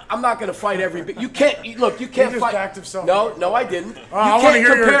look. I'm not going to fight every. You can't look. You can't just fight. backed himself No, up. no, I didn't. You I wanna can't hear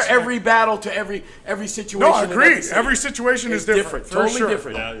your compare experience. every battle to every situation. No, I and agree. every Every situation is It's different. for Totally sure.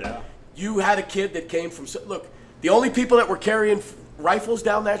 different. Yeah. You had a kid that came from. Look, the only people that were carrying rifles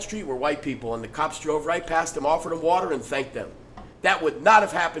down that street were white people, and the cops drove right past them, offered them water, and thanked them. That would not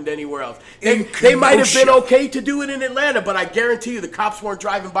have happened anywhere else. They might have been Kenosha. okay to do it in Atlanta, but I guarantee you the cops weren't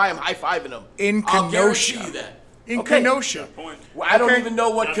driving by them high-fiving them. In I'll guarantee Kenosha. you that. In Okay. Kenosha. Point. Well, I don't Okay. even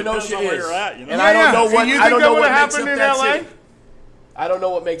know what That depends Kenosha on where is, you're at, you know? and I don't know Yeah. what You I think don't that know what would've makes up happened in that LA? city. I don't know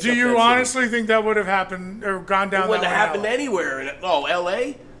what makes Do up you that city. honestly think that would have happened or gone down It wouldn't that have happened way? anywhere. Oh,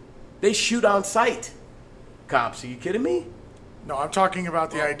 L.A. They shoot on sight. Cops, are you kidding me? No, I'm talking about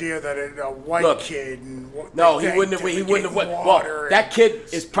the idea that a white kid. And no, he wouldn't have. He wouldn't have. Well, that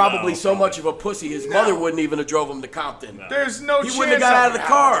kid is probably so much of a pussy. His mother wouldn't even have drove him to Compton. No. There's no chance. He wouldn't have got out of the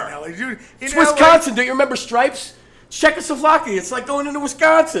car. It's Wisconsin. Do you remember Stripes? Czechoslovakia. It's like going into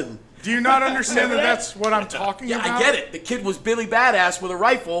Wisconsin. Do you not understand that that's what I'm talking about? Yeah, I get it. The kid was Billy Badass with a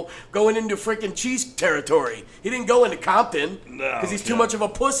rifle going into freaking cheese territory. He didn't go into Compton because he's too much of a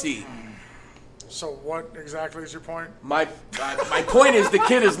pussy. So what exactly is your point? My point is the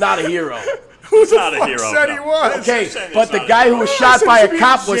kid is not a hero. Who's not a hero? Said he was. Okay, but the guy who was shot by a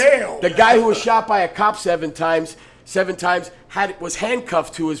cop was the guy who was shot by a cop seven times was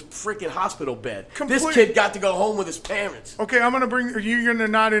handcuffed to his freaking hospital bed. This kid got to go home with his parents. Okay, I'm gonna bring. You're gonna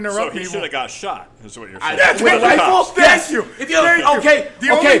not interrupt me. So he should have got shot. Is what you're saying? With a rifle? Thank you. Okay.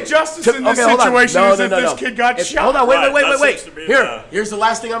 The only justice in this situation is if this kid got shot. Hold on. Wait. Here's the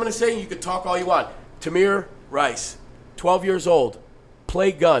last thing I'm gonna say. You can talk all you want. Tamir Rice, 12 years old,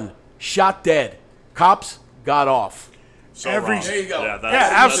 play gun, shot dead. Cops got off. There you go. Yeah,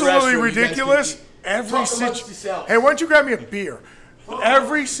 absolutely ridiculous. Every situation. Hey, why don't you grab me a beer?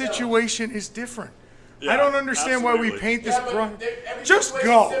 Every situation is different. I don't understand why we paint this. Just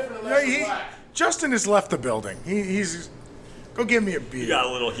go. Justin has left the building. He's go get me a beer. He got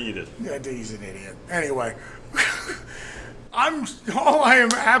a little heated. Yeah, he's an idiot. Anyway, all I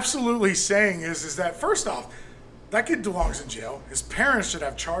am absolutely saying is that first off, that kid belongs in jail. His parents should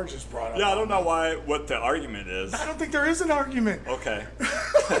have charges brought up. Yeah, I don't know what the argument is. I don't think there is an argument. Okay.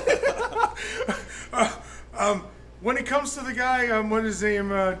 When it comes to the guy, what is his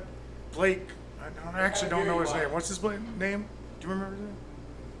name? Blake. I actually don't know his name. What's his name? Do you remember his name?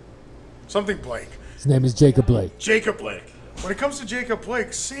 Something Blake. His name is Jacob Blake. Jacob Blake. When it comes to Jacob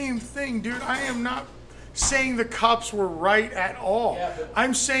Blake, same thing, dude. I am not saying the cops were right at all. Yeah,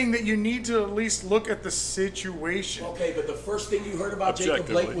 I'm saying that you need to at least look at the situation. Okay, but the first thing you heard about Jacob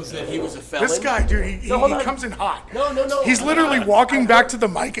Blake was that he was a felon. This guy, dude, he comes in hot. No. He's literally walking back to the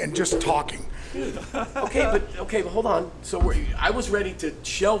mic and just talking. Dude, but hold on. So I was ready to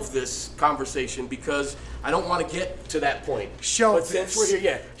shelve this conversation because I don't want to get to that point. But since we're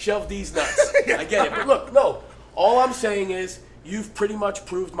here, shelve these nuts. I get it. But look, no. All I'm saying is you've pretty much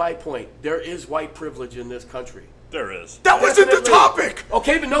proved my point. There is white privilege in this country. There is. That wasn't the topic.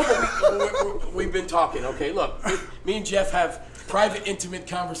 Okay, but no, but we've been talking. Okay, look, me and Jeff have private, intimate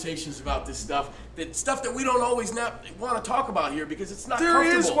conversations about this stuff. Stuff that we don't always want to talk about here because it's not comfortable.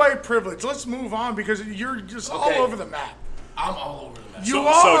 There is white privilege. Let's move on because you're just all over the map. I'm all over the map. You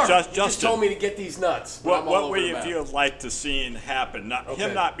are. So Justin, just told me to get these nuts. What would you like to see happen?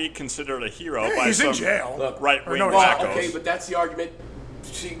 Him not be considered a hero by he's some in jail. right-wing wackos. Okay, but that's the argument.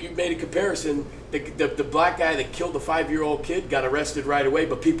 See, you made a comparison. The black guy that killed the 5-year-old kid got arrested right away,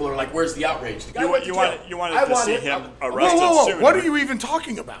 but people are like, "Where's the outrage?" The guy you wanted to see him arrested sooner. What are you even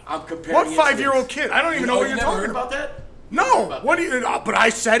talking about? I'm comparing. What 5-year-old kid? I don't even know what you're talking about. That? No. What do you? But I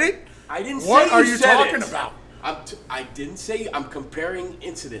said it. I didn't say what are you talking about? I didn't say. I'm comparing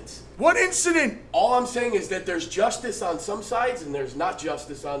incidents. What incident? All I'm saying is that there's justice on some sides and there's not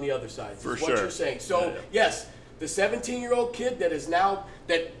justice on the other sides. For is sure. What you're saying. So yes, the 17-year-old kid that is now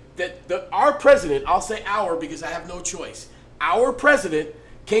our president. I'll say our because I have no choice. Our president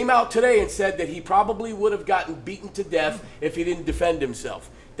came out today and said that he probably would have gotten beaten to death if he didn't defend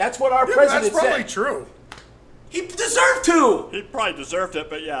himself. That's what our president said. That's probably true. He deserved to. He probably deserved it,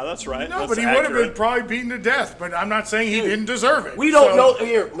 but yeah, that's right. No, that's but he would have been probably beaten to death. But I'm not saying he didn't deserve it. We don't know.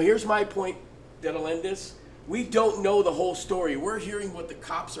 Here's my point that'll end this. We don't know the whole story. We're hearing what the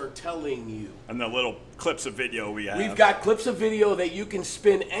cops are telling you. And the little clips of video we have. We've got clips of video that you can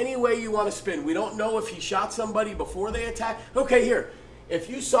spin any way you want to spin. We don't know if he shot somebody before they attacked. Okay, here. If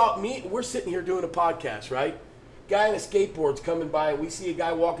you saw me, we're sitting here doing a podcast, right? Guy on a skateboard's coming by, and we see a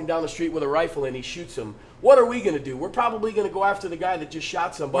guy walking down the street with a rifle, and he shoots him. What are we going to do? We're probably going to go after the guy that just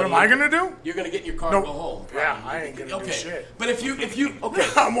shot somebody. What am I going to do? You're going to get in your car and go home. Probably. Yeah, I ain't going to do shit. But if you okay.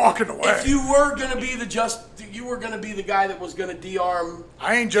 I'm walking away. If you were going to be the guy that was going to de-arm.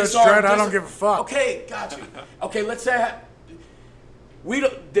 I ain't Judge Dredd. I don't give a fuck. Okay, got you. Okay, let's say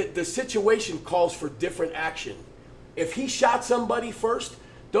the situation calls for different action. If he shot somebody first,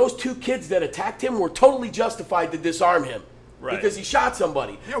 those two kids that attacked him were totally justified to disarm him. Right. Because he shot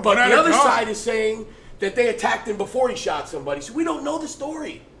somebody. Yeah, but the other side is saying that they attacked him before he shot somebody. So we don't know the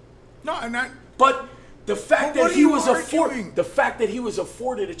story. No, and that. But the fact that he was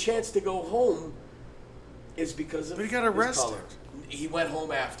afforded a chance to go home is because of. But he got arrested. Color. He went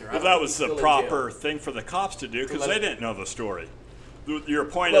home after. Well, that was the proper thing for the cops to do because they didn't know the story. Your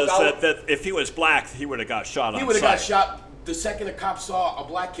point is that if he was black, he would have got shot on sight. He would have got shot the second a cop saw a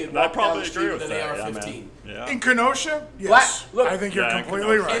black kid And I walk down probably the street agree with with an that. AR-15. Yeah. In Kenosha, yes. Look, I think you're Yeah, in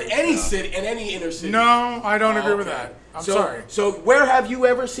completely Kenosha. right. In any city, in any inner city. No, I don't agree with Okay. that. I'm so, sorry. So where have you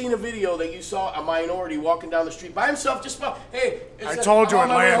ever seen a video that you saw a minority walking down the street by himself? Just about, hey, I told you, I'm on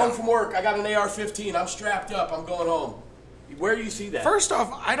my way Atlanta. home from work. I got an AR-15. I'm strapped up. I'm going home. Where do you see that? First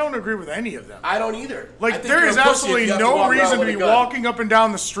off, I don't agree with any of them. I don't either. I Like, think there you're is a pussy if absolutely you have to no walk around reason to with be a gun. walking up and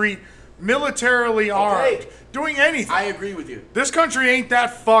down the street militarily armed, doing anything. I agree with you. This country ain't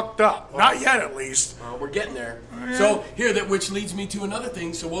that fucked up. Not yet, at least. We're getting there. So here, which leads me to another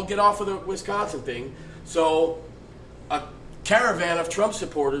thing. So we'll get off of the Wisconsin thing. So a caravan of Trump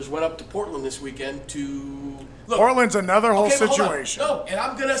supporters went up to Portland this weekend to look. Portland's another whole Okay, but hold on. situation. No, and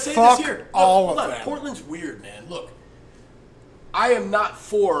I'm gonna say Fuck this here. Look, all hold of on. them. Portland's weird, man. Look, I am not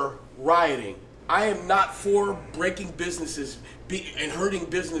for rioting. I am not for breaking businesses and hurting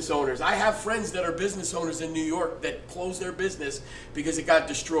business owners. I have friends that are business owners in New York that closed their business because it got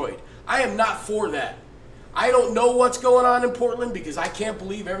destroyed. I am not for that. I don't know what's going on in Portland because I can't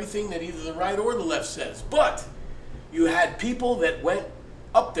believe everything that either the right or the left says. But you had people that went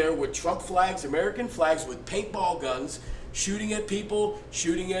up there with Trump flags, American flags, with paintball guns, shooting at people,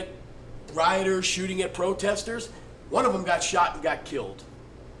 shooting at rioters, shooting at protesters. One of them got shot and got killed.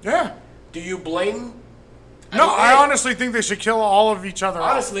 Yeah. Do you blame? No, mean, I honestly think they should kill all of each other.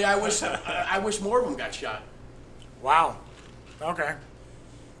 honestly, I wish more of them got shot. Wow. Okay.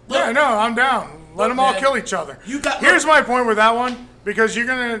 Look, Yeah, no, I'm down. Let Look, them all man, kill each other. look. Here's my point with that one, because you're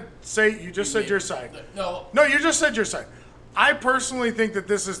gonna say you just said your side. No. No, you just said your side. I personally think that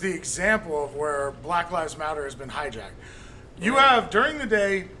this is the example of where Black Lives Matter has been hijacked. You have, during the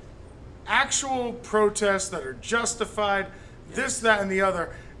day, actual protests that are justified, this, that, and the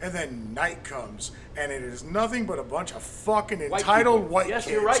other, and then night comes, and it is nothing but a bunch of fucking entitled people. white Yes,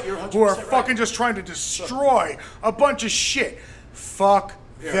 kids you're right. You're 100% who are right. fucking just trying to destroy a bunch of shit. Fuck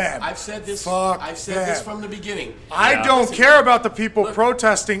them. I've said this. Fuck I've said them. this from the beginning. I Yeah. don't Listen, care about the people look,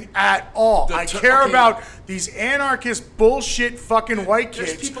 protesting at all. I care okay. about these anarchist bullshit fucking white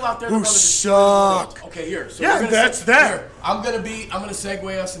There's kids people out there that who wanna destroy the world. suck. Okay, here. So Yeah, we're gonna that's say- them. here, I'm gonna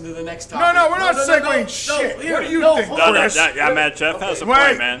segue us into the next topic. No, we're not segueing shit. here, What do you no, think, hold No, on. Chris? yeah, Matt, Jeff has a Wait.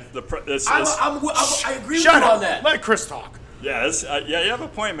 point, man. I agree with Shut you up. on that. Let Chris talk. Yeah, you have a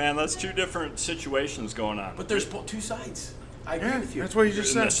point, man. That's two different situations going on. But there's two sides. I agree Yeah, with you. that's what you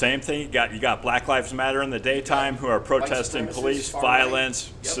just And the said. same thing, you got Black Lives Matter in the daytime who are protesting supremacists, police far right. violence,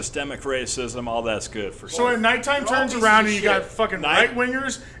 Yep. systemic racism, all that's good for So sure. at nighttime They're all turns pieces around of and you shit. got fucking Night- right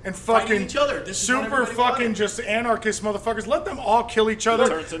wingers and Fighting fucking each other. This is what super everybody fucking wanted. just anarchist motherfuckers. Let them all kill each other.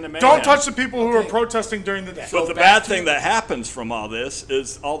 turns into mayhem. Don't touch the people who are Okay. protesting during the day. But the back bad to- thing that happens from all this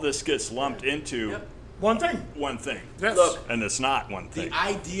is all this gets lumped into Yep. One thing. one thing. Yes. Look, And it's not one the thing.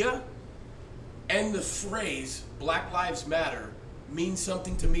 idea and the phrase Black Lives Matter means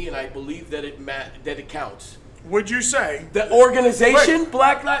something to me, and I believe that it counts. Would you say? The organization, Wait.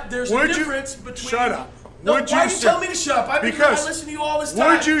 Black Lives, there's a Would you- difference between... Shut up. No, Would why you do you say- tell me to shut up? I Because listen to you all this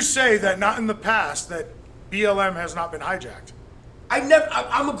time. would you say that not in the past that BLM has not been hijacked?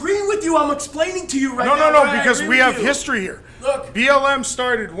 I'm agreeing with you. I'm explaining to you right No, now. no, why I because agree we with have you. history here. Look. BLM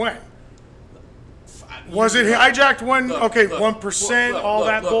started when? Was it hijacked when? Look, Okay, look, 1%, look, all look,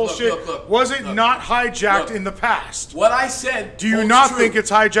 that look, bullshit. look, Was it look. not hijacked Look. in the past? What I said. Do you holds not true. think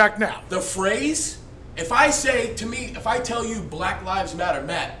it's hijacked now? The phrase, if I tell you Black Lives Matter,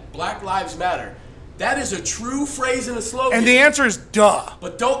 Matt, Black Lives Matter, that is a true phrase and a slogan. And the answer is duh.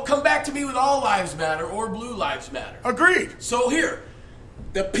 But don't come back to me with all lives matter or blue lives matter. Agreed. So here,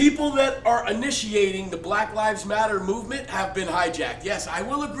 the people that are initiating the Black Lives Matter movement have been hijacked. Yes, I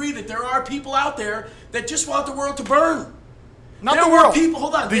will agree that there are people out there that just want the world to burn. Not There the were world. people,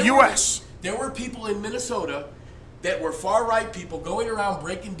 hold on. The there were- U.S. There were people in Minnesota that were far-right people going around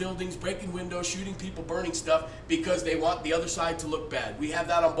breaking buildings, breaking windows, shooting people, burning stuff because they want the other side to look bad. We have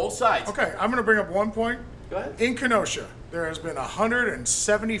that on both sides. Okay, I'm going to bring up one point. Go ahead. In Kenosha, there has been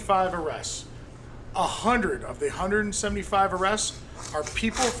 175 arrests. 100 of the 175 arrests are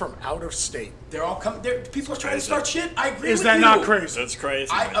people from out of state. They're all coming. People are trying to start shit. I agree Is with that you. not crazy? That's crazy.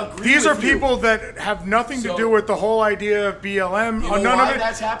 I man. agree These with are you. people that have nothing to So- do with the whole idea of BLM. You know None why of it.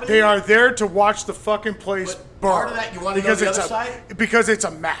 that's happening? They are there to watch the fucking place But burn. part of that, you wanna know because the it's other a, side? Because it's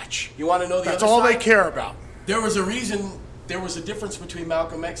a match. You want to know the That's other all side? they care about. There was a reason. There was a difference between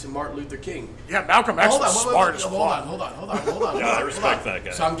Malcolm X and Martin Luther King. Yeah, Malcolm X Hold on, was wait, smart wait, as hold fuck. on, hold on. Yeah, I respect that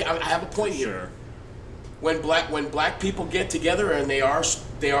guy. So I have a point here. Sure. When black people get together and they are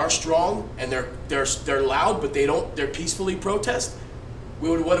strong and they're loud, but they're peacefully protest.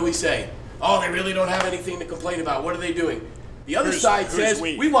 What do we say? Oh, they really don't have anything to complain about. What are they doing? The other side who's says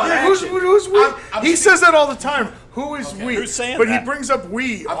we? we want Yeah, action. who's we? I'm He speaking- says that all the time. Who is Okay. we? Who's saying but that? he brings up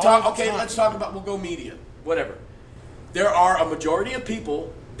we. I'm all talking. the Okay, time. let's talk about. We'll go media. Whatever. There are a majority of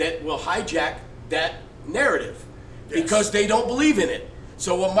people that will hijack that narrative because they don't believe in it.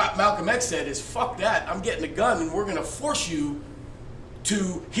 So what Malcolm X said is, "Fuck that! I'm getting a gun, and we're going to force you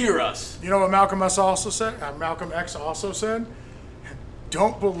to hear us." You know what Malcolm X also said?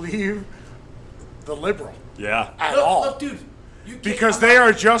 Don't believe the liberal Yeah. at Look, all. look, dude. You can't- Because I'm they not-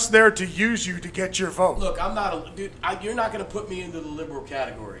 are just there to use you to get your vote. Look, I'm not a dude. You're not going to put me into the liberal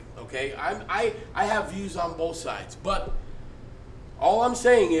category, okay? I have views on both sides, but all I'm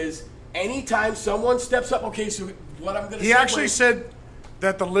saying is, anytime someone steps up, okay. So what I'm going to He actually said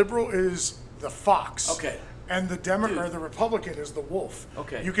that the liberal is the fox. Okay. And the Dude. or the Republican is the wolf.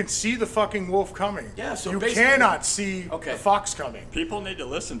 Okay. You can see the fucking wolf coming. Yeah, so you basically- cannot see Okay. the fox coming. People need to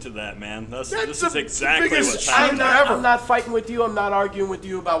listen to that, man. This That's is the exactly biggest what's shit happening. ever. I'm not fighting with you. I'm not arguing with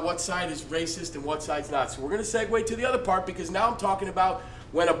you about what side is racist and what side's not. So we're going to segue to the other part because now I'm talking about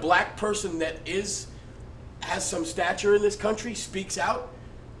when a black person that has some stature in this country speaks out,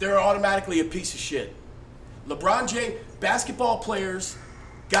 they're automatically a piece of shit. LeBron James, basketball players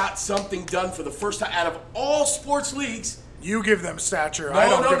got something done for the first time out of all sports leagues. You give them stature. No, I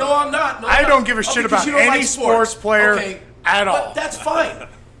don't no, give no, I'm not. No, I I'm don't not. give a shit because about you don't any like sports player at all. But that's fine.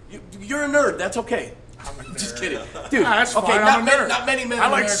 You're a nerd. That's okay. I'm a Just nerd. kidding, dude. That's okay, fine. not, I'm a many, nerd. not many men. I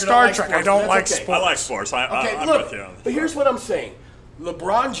in like America Star don't Trek. Sports, I don't but like that's okay. sports. I like sports. Okay, I'm look, with you on this. but here's what I'm saying.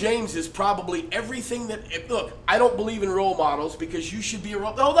 LeBron James is probably everything that. Look, I don't believe in role models because you should be a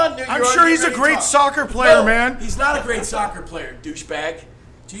role. Hold on, I'm sure he's a great soccer player, No, man. He's not a great soccer player, douchebag.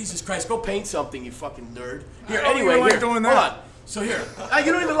 Jesus Christ, go paint something, you fucking nerd. Here, I don't anyway, even like here, doing hold that. on. So here,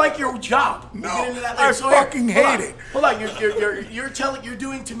 you don't even like your job. We'll No, get into that I later. So here, fucking hold hate on. it. Hold on, you're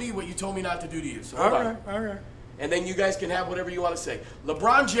doing to me what you told me not to do to you. So hold on. Okay. And then you guys can have whatever you want to say.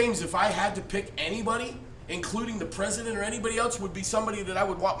 LeBron James, if I had to pick anybody, including the president or anybody else, would be somebody that I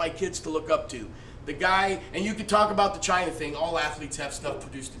would want my kids to look up to. The guy, and you could talk about the China thing. All athletes have stuff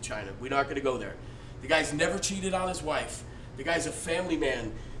produced in China. We're not going to go there. The guy's never cheated on his wife. The guy's a family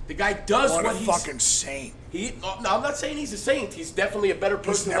man. The guy does What what a he's... fucking saint. No, I'm not saying he's a saint. He's definitely a better He's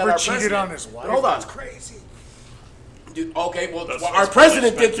person than never our cheated president. on his wife. But hold on. That's crazy. Dude, okay, well, That's our probably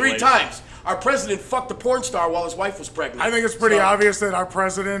president did 3 speculation. times. Our president fucked a porn star while his wife was pregnant. I think it's pretty So- obvious that our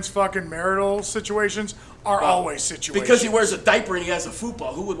president's fucking marital situations are always situations. Because he wears a diaper and he has a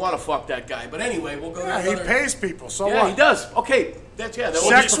fupa. Who would want to fuck that guy? But anyway, we'll go to Yeah, he another... pays people, so Yeah, what? he does. Okay, that's the Sex,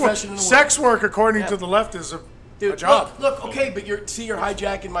 oldest profession in the world. sex work, according Yeah. to the left, is a Dude, job. Look, okay, but you're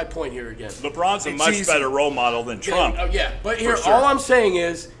hijacking my point here again. LeBron's a It's much easy. better role model than Trump. Yeah, but here, sure. all I'm saying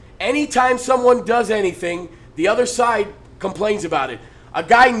is, anytime someone does anything, the other side complains about it. A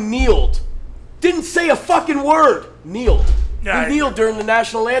guy kneeled. Didn't say a fucking word. Kneeled. Yeah, He kneeled during the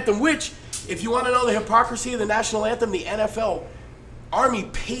national anthem, which, if you want to know the hypocrisy of the national anthem, the NFL, Army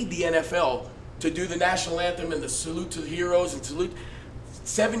paid the NFL to do the national anthem and the salute to the heroes and salute.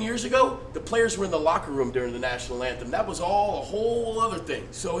 7 years ago, the players were in the locker room during the national anthem. That was all a whole other thing.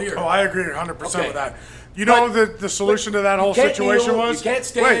 So here. Oh, I agree 100% Okay. with that. You know But- the solution to that whole you can't situation kneel, was? You can't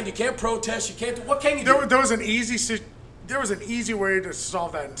stand. Wait, You can't protest. You can't do. What can you do? there was an easy way to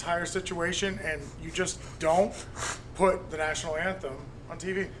solve that entire situation, and you just don't put the national anthem on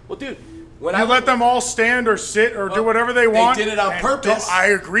TV. Well, dude, when You I let them all stand or sit or do Well, whatever they want. They did it on and purpose. I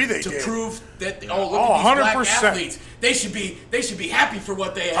agree they to did. prove that. Oh, look Oh, at these black 100%. athletes. They should be happy for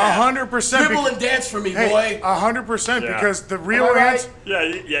what they have. 100%. Dribble and dance for me, Hey, boy. 100% Yeah. because the real Am I right? answer.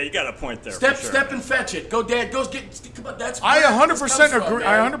 Yeah, you got a point there. Step, for sure, step man. and fetch it. Go, Dad. Go get. Come on, that's. I where this 100% comes from, agree.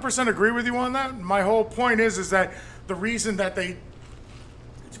 man. I 100% agree with you on that. My whole point is that the reason that they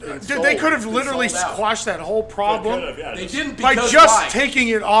they could have It's been literally sold out. squashed that whole problem They didn't by because just why? taking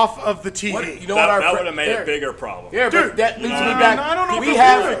it off of the TV. What, you know That, what our that pre- would have made here. a bigger problem. Yeah, Dude, but that leads no, me no, back. no, I don't know if we it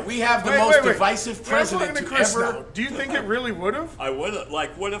have would've. we have the Wait, most wait, wait. divisive Wait, I'm president talking to Chris ever. now. Do you think it really would have? I would have.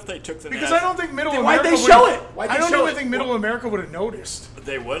 Like, what if they took the Because national- I don't think Middle Then why'd America. they show would've- it? Why'd I they don't show even it? think Middle America would have noticed.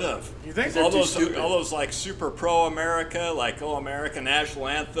 They would have. You think? all They're too those, stupid. all those like super pro America, like American national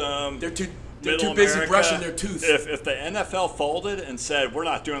anthem. They're too Middle busy America. brushing their teeth. If the NFL folded and said we're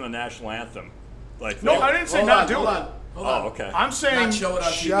not doing the national anthem, like No, they- I didn't say Hold not on, do hold it. on, hold on. Oh, okay. I'm saying Not show it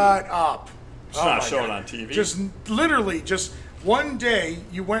on TV. shut up. Just Oh not my show it God. on TV. Just literally, just one day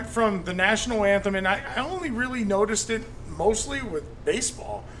you went from the national anthem, and I only really noticed it mostly with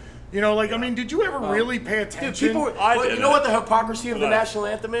baseball. You know, like, I mean, did you ever really pay Dude, attention? people. I Well, you didn't. know what the hypocrisy of the But- national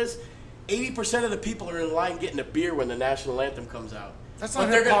anthem is? 80% of the people are in line getting a beer when the national anthem comes out. That's But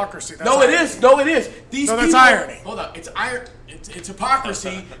not they're hypocrisy. That's no, it irony. is. No, it is. These No, that's people, irony. Hold on. It's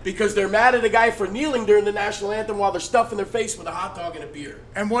hypocrisy because they're mad at a guy for kneeling during the national anthem while they're stuffing their face with a hot dog and a beer.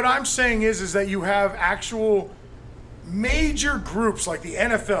 And what I'm saying is that you have actual major groups like the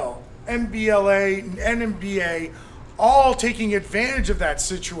NFL, NBLA, NNBA, all taking advantage of that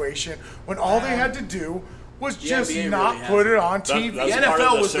situation when all they had to do was just NBA not really put has it on TV. That's The part NFL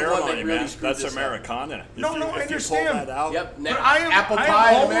of the was the one that ceremony, really man. screwed That's this up. Americana. No, I If understand. you pull that out, Yep. But I am, Apple I am pie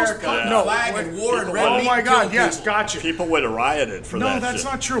in almost America. po- Yeah. No, Flag wait. and war and People- red Oh meat my God! killed Yes, people. gotcha. people would have rioted for No, that that's shit.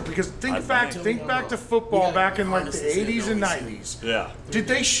 not true. Because think I back to football Yeah, back in like harness the this in, 80s and don't we? 90s. Yeah, Did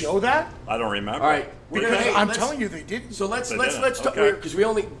they show that? I don't remember. All right, we're Because gonna. Hey, I'm let's- telling you, they didn't. So let's They let's didn't. let's talk Okay. because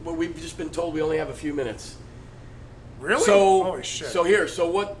we've just been told we only have a few minutes. Really? So Holy shit. so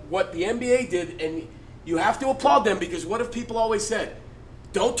what the NBA did, and you have to applaud them because what have people always said?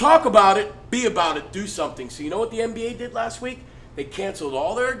 Don't talk about it, be about it, do something. So you know what the NBA did last week? They canceled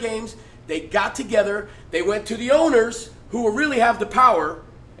all their games. They got together. They went to the owners who really have the power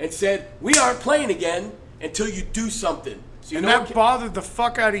and said, "We aren't playing again until you do something." So you and know that what? bothered the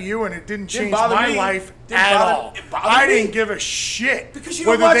fuck out of you, and it didn't change bother my me. life Didn't at bother- all. it bothered I me. didn't give a shit Because you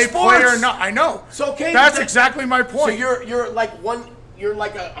don't whether watch they play or sports. not. I know. It's okay. That's but exactly my So point. you're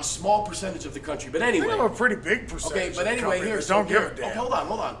like a small percentage of the country. But I anyway. have a pretty big percentage. Okay, but of the anyway, company here. that So don't give here, a damn. hold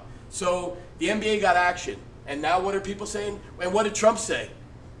on. So the NBA got action, and now what are people saying? And what did Trump say?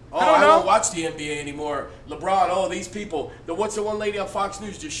 Oh, I don't I know. won't watch the NBA anymore. LeBron, oh, these people. What's the one lady on Fox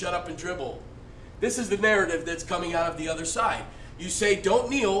News? Just shut up and dribble. This is the narrative that's coming out of the other side. You say don't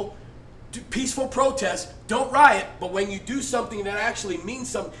kneel, do peaceful protest, don't riot, but when you do something that actually means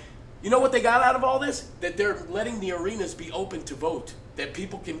something, you know what they got out of all this? That they're letting the arenas be open to vote. That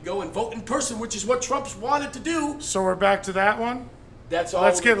people can go and vote in person, which is what Trump's wanted to do. So we're back to that one. That's all.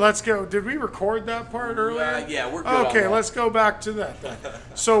 Let's go. Did we record that part earlier? Yeah, we're good on Okay, that. let's go back to that then.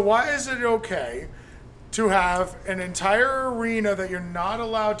 So why is it okay to have an entire arena that you're not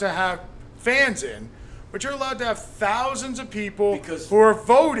allowed to have fans in, but you're allowed to have thousands of people Because- who are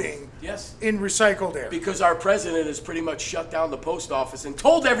voting Yes. in recycled air? Because our president has pretty much shut down the post office and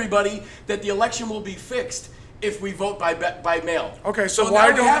told everybody that the election will be fixed if we vote by mail. Okay, so now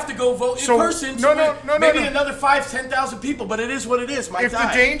why we don't- have to go vote so- in person? no, maybe no. another 5,000-10,000 people, but it is what it is. My If the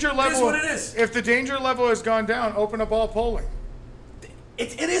guy. danger It is level, what it is. if the danger level has gone down, open up all polling.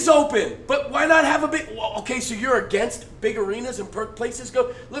 It is open, but why not have a big? Well, okay, so you're against big arenas and places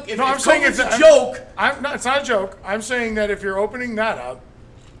go. Look, if, No, if I'm saying COVID's it's a joke. It's not a joke. I'm saying that if you're opening that up,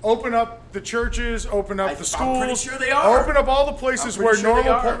 open up the churches, open up the schools. I'm pretty sure they are. Open up all the places where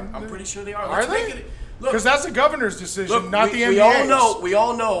normal. I'm pretty sure they are. Are Let's they? make it- Look, Because that's the governor's decision, look, not we, the we NBA's. we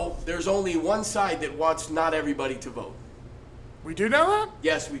all know there's only one side that wants not everybody to vote. We do know that?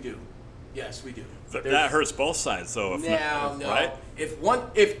 Yes, we do. Yes, we do. That hurts both sides, though. If No, not, right?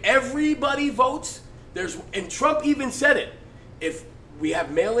 If everybody votes, and Trump even said it. If we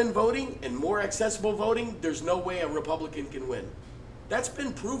have mail-in voting and more accessible voting, there's no way a Republican can win. That's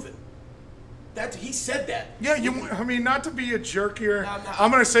been proven. He said that. Yeah, I mean, not to be a jerk here, No.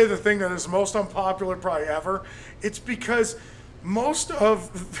 I'm going to say the thing that is most unpopular probably ever. It's because most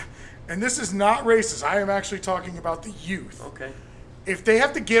of, and this is not racist, I am actually talking about the youth. Okay. If they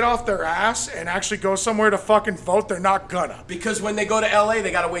have to get off their ass and actually go somewhere to fucking vote, they're not gonna. Because when they go to LA,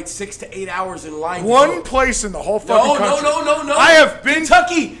 they got to wait 6 to 8 hours in line. to One vote. place in the whole fucking country. No. I have been,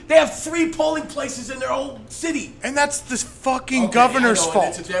 Kentucky. They have 3 polling places in their whole city. and that's the fucking Okay, governor's I know, fault.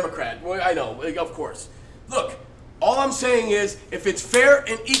 and it's a Democrat. Well, I know, of course. Look, all I'm saying is, if it's fair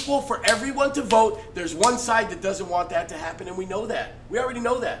and equal for everyone to vote, there's one side that doesn't want that to happen, and we know that. We already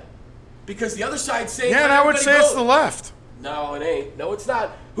know that. Because the other side's saying, Yeah, and let I would everybody say it's vote. the left. No, it ain't. No, it's not.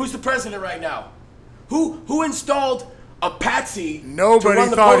 Who's the president right now? Who installed a patsy to Nobody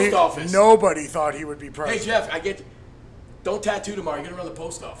run the thought post office? Nobody thought he would be Hey, president. Jeff, I get. Don't tattoo tomorrow. You're gonna run the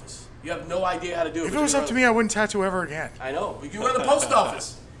post office. You have no idea how to do it. If but it was you're up to gonna me, I wouldn't tattoo ever again. I know. But you run the post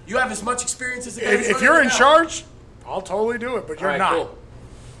office. You have as much experience as the guy. who's If running you're it in now. charge, I'll totally do it, but you're All right, not. cool.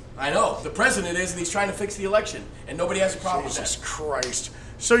 I know. The president is, and he's trying to fix the election, and nobody has a problem with Jesus that. Christ.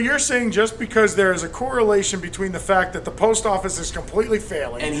 So you're saying just because there is a correlation between the fact that the post office is completely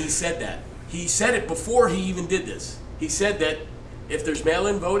failing And he said that. He said it before he even did this. He said that if there's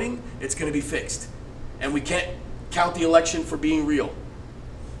mail-in voting, it's going to be fixed, and we can't count the election for being real.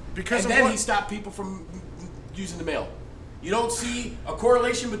 because And of then what? he stopped people from using the mail. You don't see a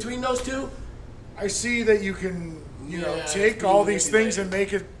correlation between those two? I see that you can, Yeah, take it's all being things and manipulated.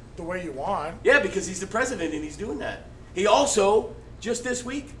 make it the way you want. Yeah, because he's the president and he's doing that. He also, just this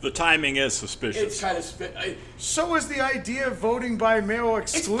week, The timing is it's suspicious. kind of So is the idea of voting by mail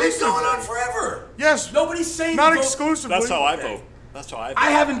it's exclusively. been going on forever. Yes. Nobody's saying Not vote- exclusively. That's how I vote. That's how I vote.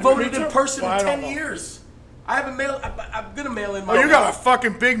 I haven't voted Me in too. person Well, I in don't 10 know. years. I haven't mailed. I'm gonna mail in my. Oh, you got a vote.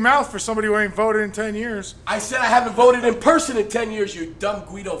 fucking big mouth for somebody who ain't voted in 10 years. I said I haven't voted in person in 10 years. You dumb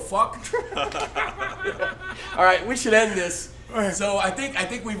Guido fuck. All right, we should end this. So I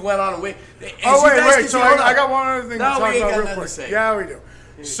think we went on away. Oh wait. So I got one other thing to No, talk we ain't about got real nothing quick. to say. Yeah, we do.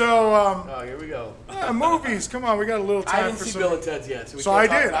 So Oh, here we go. movies. Come on, we got a little time I didn't for see some. Bill and Ted's yet. So, we So can't I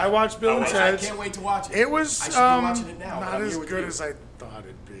talk did. about I it. watched Bill and I Ted's. can't wait to watch it. It was I should be watching it now. but not I'm as here with good you. as I thought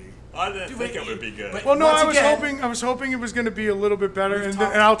it'd be. I didn't Dude, think but it would be good. but- Well, no, Once I was again- hoping it was going to be a little bit better, We've and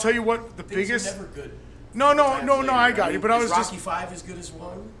talked- I'll tell you what the Things biggest. are never good. No, I got you. But I was is just. Rocky 5 as good as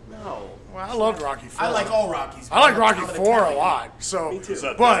 1? No. Well, I loved Rocky 4. I like all Rockies. I like but Rocky I'm an 4 a Italian. lot. So, Me too. Is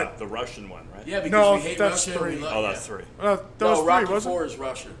that but the Russian one, right? Yeah, because No, we hate that's Russia. 3. And we love, Oh, that's 3. that No, was 3, Rocky wasn't 4 is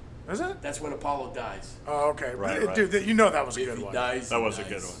Russia. it? Is it? That's when Apollo dies. Oh, okay. Right, right. Dude, you know that was a If good he one. dies, That he was a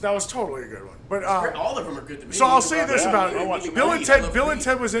dies. good one. That was totally a good one. But All of them are good to me. so I'll Even say this Rocky. about I'll watch it: them. Bill and Creed, I Ted. love Bill and Creed.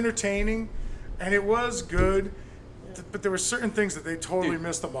 Ted was entertaining, and it was good. But there were certain things that they totally Dude,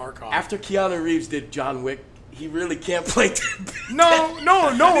 missed the mark on. After Keanu Reeves did John Wick, he really can't play. No,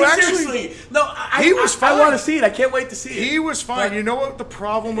 I mean, actually, seriously. No, he was I fine. want to see it. I can't wait to see it. he was fine. But You know what the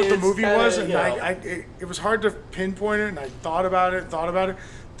problem with the it's movie kinda, was, and you know. it was hard to pinpoint it. And I thought about it.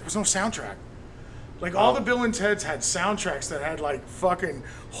 There was no soundtrack. Like all the Bill and Ted's had soundtracks that had like fucking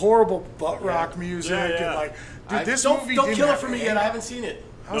horrible butt rock music Yeah. and like, dude, this don't movie don't didn't kill it have for me any- yet. I haven't seen it.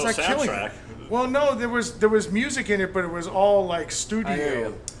 How was No I killing soundtrack. it? Well, no, there was music in it, but it was all like I hear studio.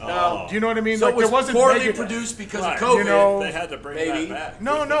 you. Oh. No, Do you know what I mean? so like it was there wasn't poorly Megadeth. produced because Right. of COVID. You know, They had to bring maybe. that back.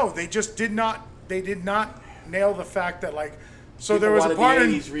 No, they just did not. They did not nail the fact that like. So People there was a wanted part the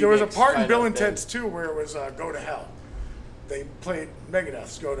in 80s there was a remix part in kind Bill of and thing. Ted's 2 where it was Go to Hell. They played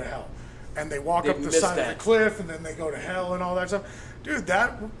Megadeth's Go to Hell, and they walk They up the missed side of that. the cliff, and then they go to hell and all that stuff. Dude,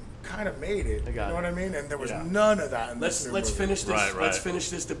 that kind of made it. You got know it. what I mean? And there was Yeah. none of that. In Let's this new let's movie. finish this. Right, Let's right. finish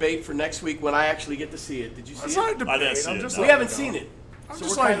this debate for next week when I actually get to see it. Did you see It's it? not a debate. I didn't see I'm it, just no. We letting haven't you know. seen it. I'm So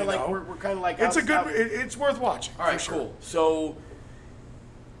just we're kind letting of you like know. we're kind of like It's a out- good. out- It's worth watching. All right, for sure. cool. So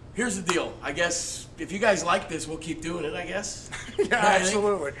here's the deal. I guess if you guys like this, we'll keep doing it. I guess. Yeah, I think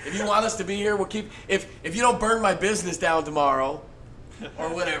absolutely. If you want us to be here, we'll keep. If you don't burn my business down tomorrow,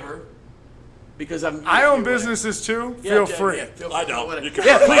 or whatever, because I own whatever. businesses too. Yeah, Feel yeah, free. yeah, feel I free, don't. whatever. You can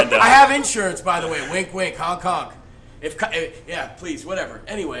Yeah, burn mine please. down. I have insurance, by the way. Wink, wink, honk, honk. Yeah, please, whatever.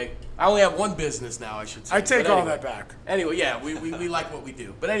 Anyway, I only have one business now, I should say. I take But all anyway. that back. Anyway, yeah, we like what we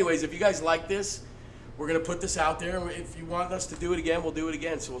do. But anyways, if you guys like this, we're going to put this out there. If you want us to do it again, we'll do it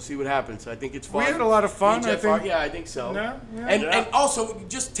again. So we'll see what happens. I think it's fun. We had a lot of fun, Me and Jeff I think. yeah, I think so. Yeah, yeah. And also,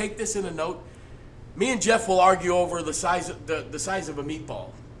 just take this in a note. Me and Jeff will argue over the size of the size of a meatball.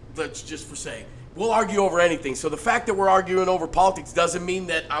 That's just for saying. We'll argue over anything. So the fact that we're arguing over politics doesn't mean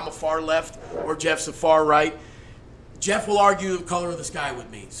that I'm a far left or Jeff's a far right. Jeff will argue the color of the sky with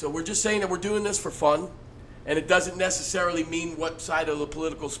me. So we're just saying that we're doing this for fun, and it doesn't necessarily mean what side of the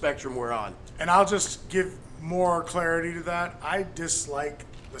political spectrum we're on. And I'll just give more clarity to that. I dislike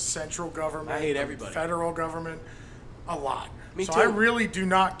the central government, I hate the everybody. federal government, a lot. Me so too. I really do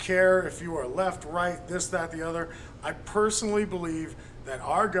not care if you are left, right, this, that, the other. I personally believe that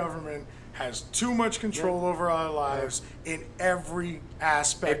our government has too much control over our lives in every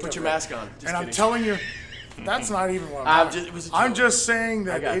aspect. Hey, put of your it. mask on. Just and I'm kidding. telling you, that's not even what I'm talking. it was a I'm joke. just saying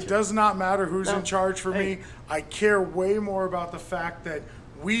I that got it you. does not matter who's No. in charge for Hey. me. I care way more about the fact that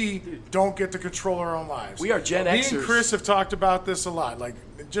we don't get to control our own lives. We are Gen Me Xers. and Chris have talked about this a lot. Like,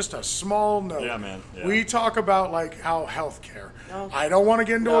 just a small note. Yeah, man. Yeah. We talk about like how healthcare. No. I don't want to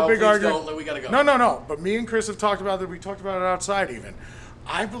get into No, a big please argument. don't. We gotta go. No. But me and Chris have talked about that. We talked about it outside even.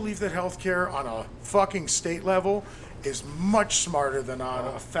 I believe that healthcare on a fucking state level is much smarter than on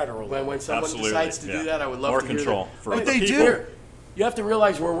a federal level. When someone Absolutely, decides to yeah. do that, I would love More to hear control that. for But the they people. do. You have to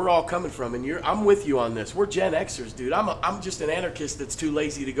realize where we're all coming from, and I'm with you on this. We're Gen Xers, dude. I'm just an anarchist that's too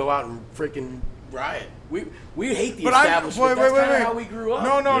lazy to go out and freaking riot. We hate the establishment. That's kind of how we grew up.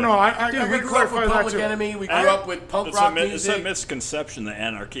 No. I Dude, gotta we grew up clarify with that Public too. Enemy. We grew up with punk rock It's a music. misconception that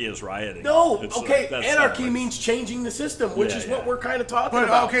anarchy is rioting. No, It's, okay. that's Anarchy not- means changing the system, which Yeah, is what yeah. we're kind of talking But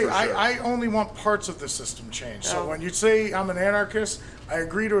about. okay, for sure. I only want parts of the system changed. So Yeah. when you say I'm an anarchist, I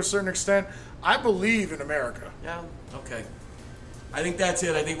agree to a certain extent. I believe in America. Yeah. Okay. I think that's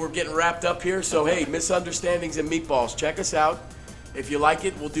it. I think we're getting wrapped up here. So, hey, Misunderstandings and Meatballs. Check us out. If you like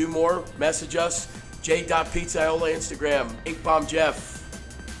it, we'll do more. Message us. J.Pizzaiola Instagram. Ink Bomb Jeff.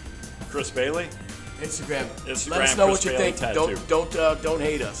 Chris Bailey. Instagram. Instagram, Let us know what Chris you Bailey think. Tattoo. Don't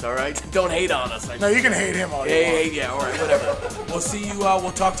hate us. All right. Don't hate on us. No, you can hate him all you want. Yeah. All right. Whatever. We'll see you.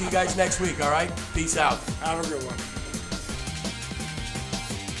 We'll talk to you guys next week. All right. Peace out. Have a good one.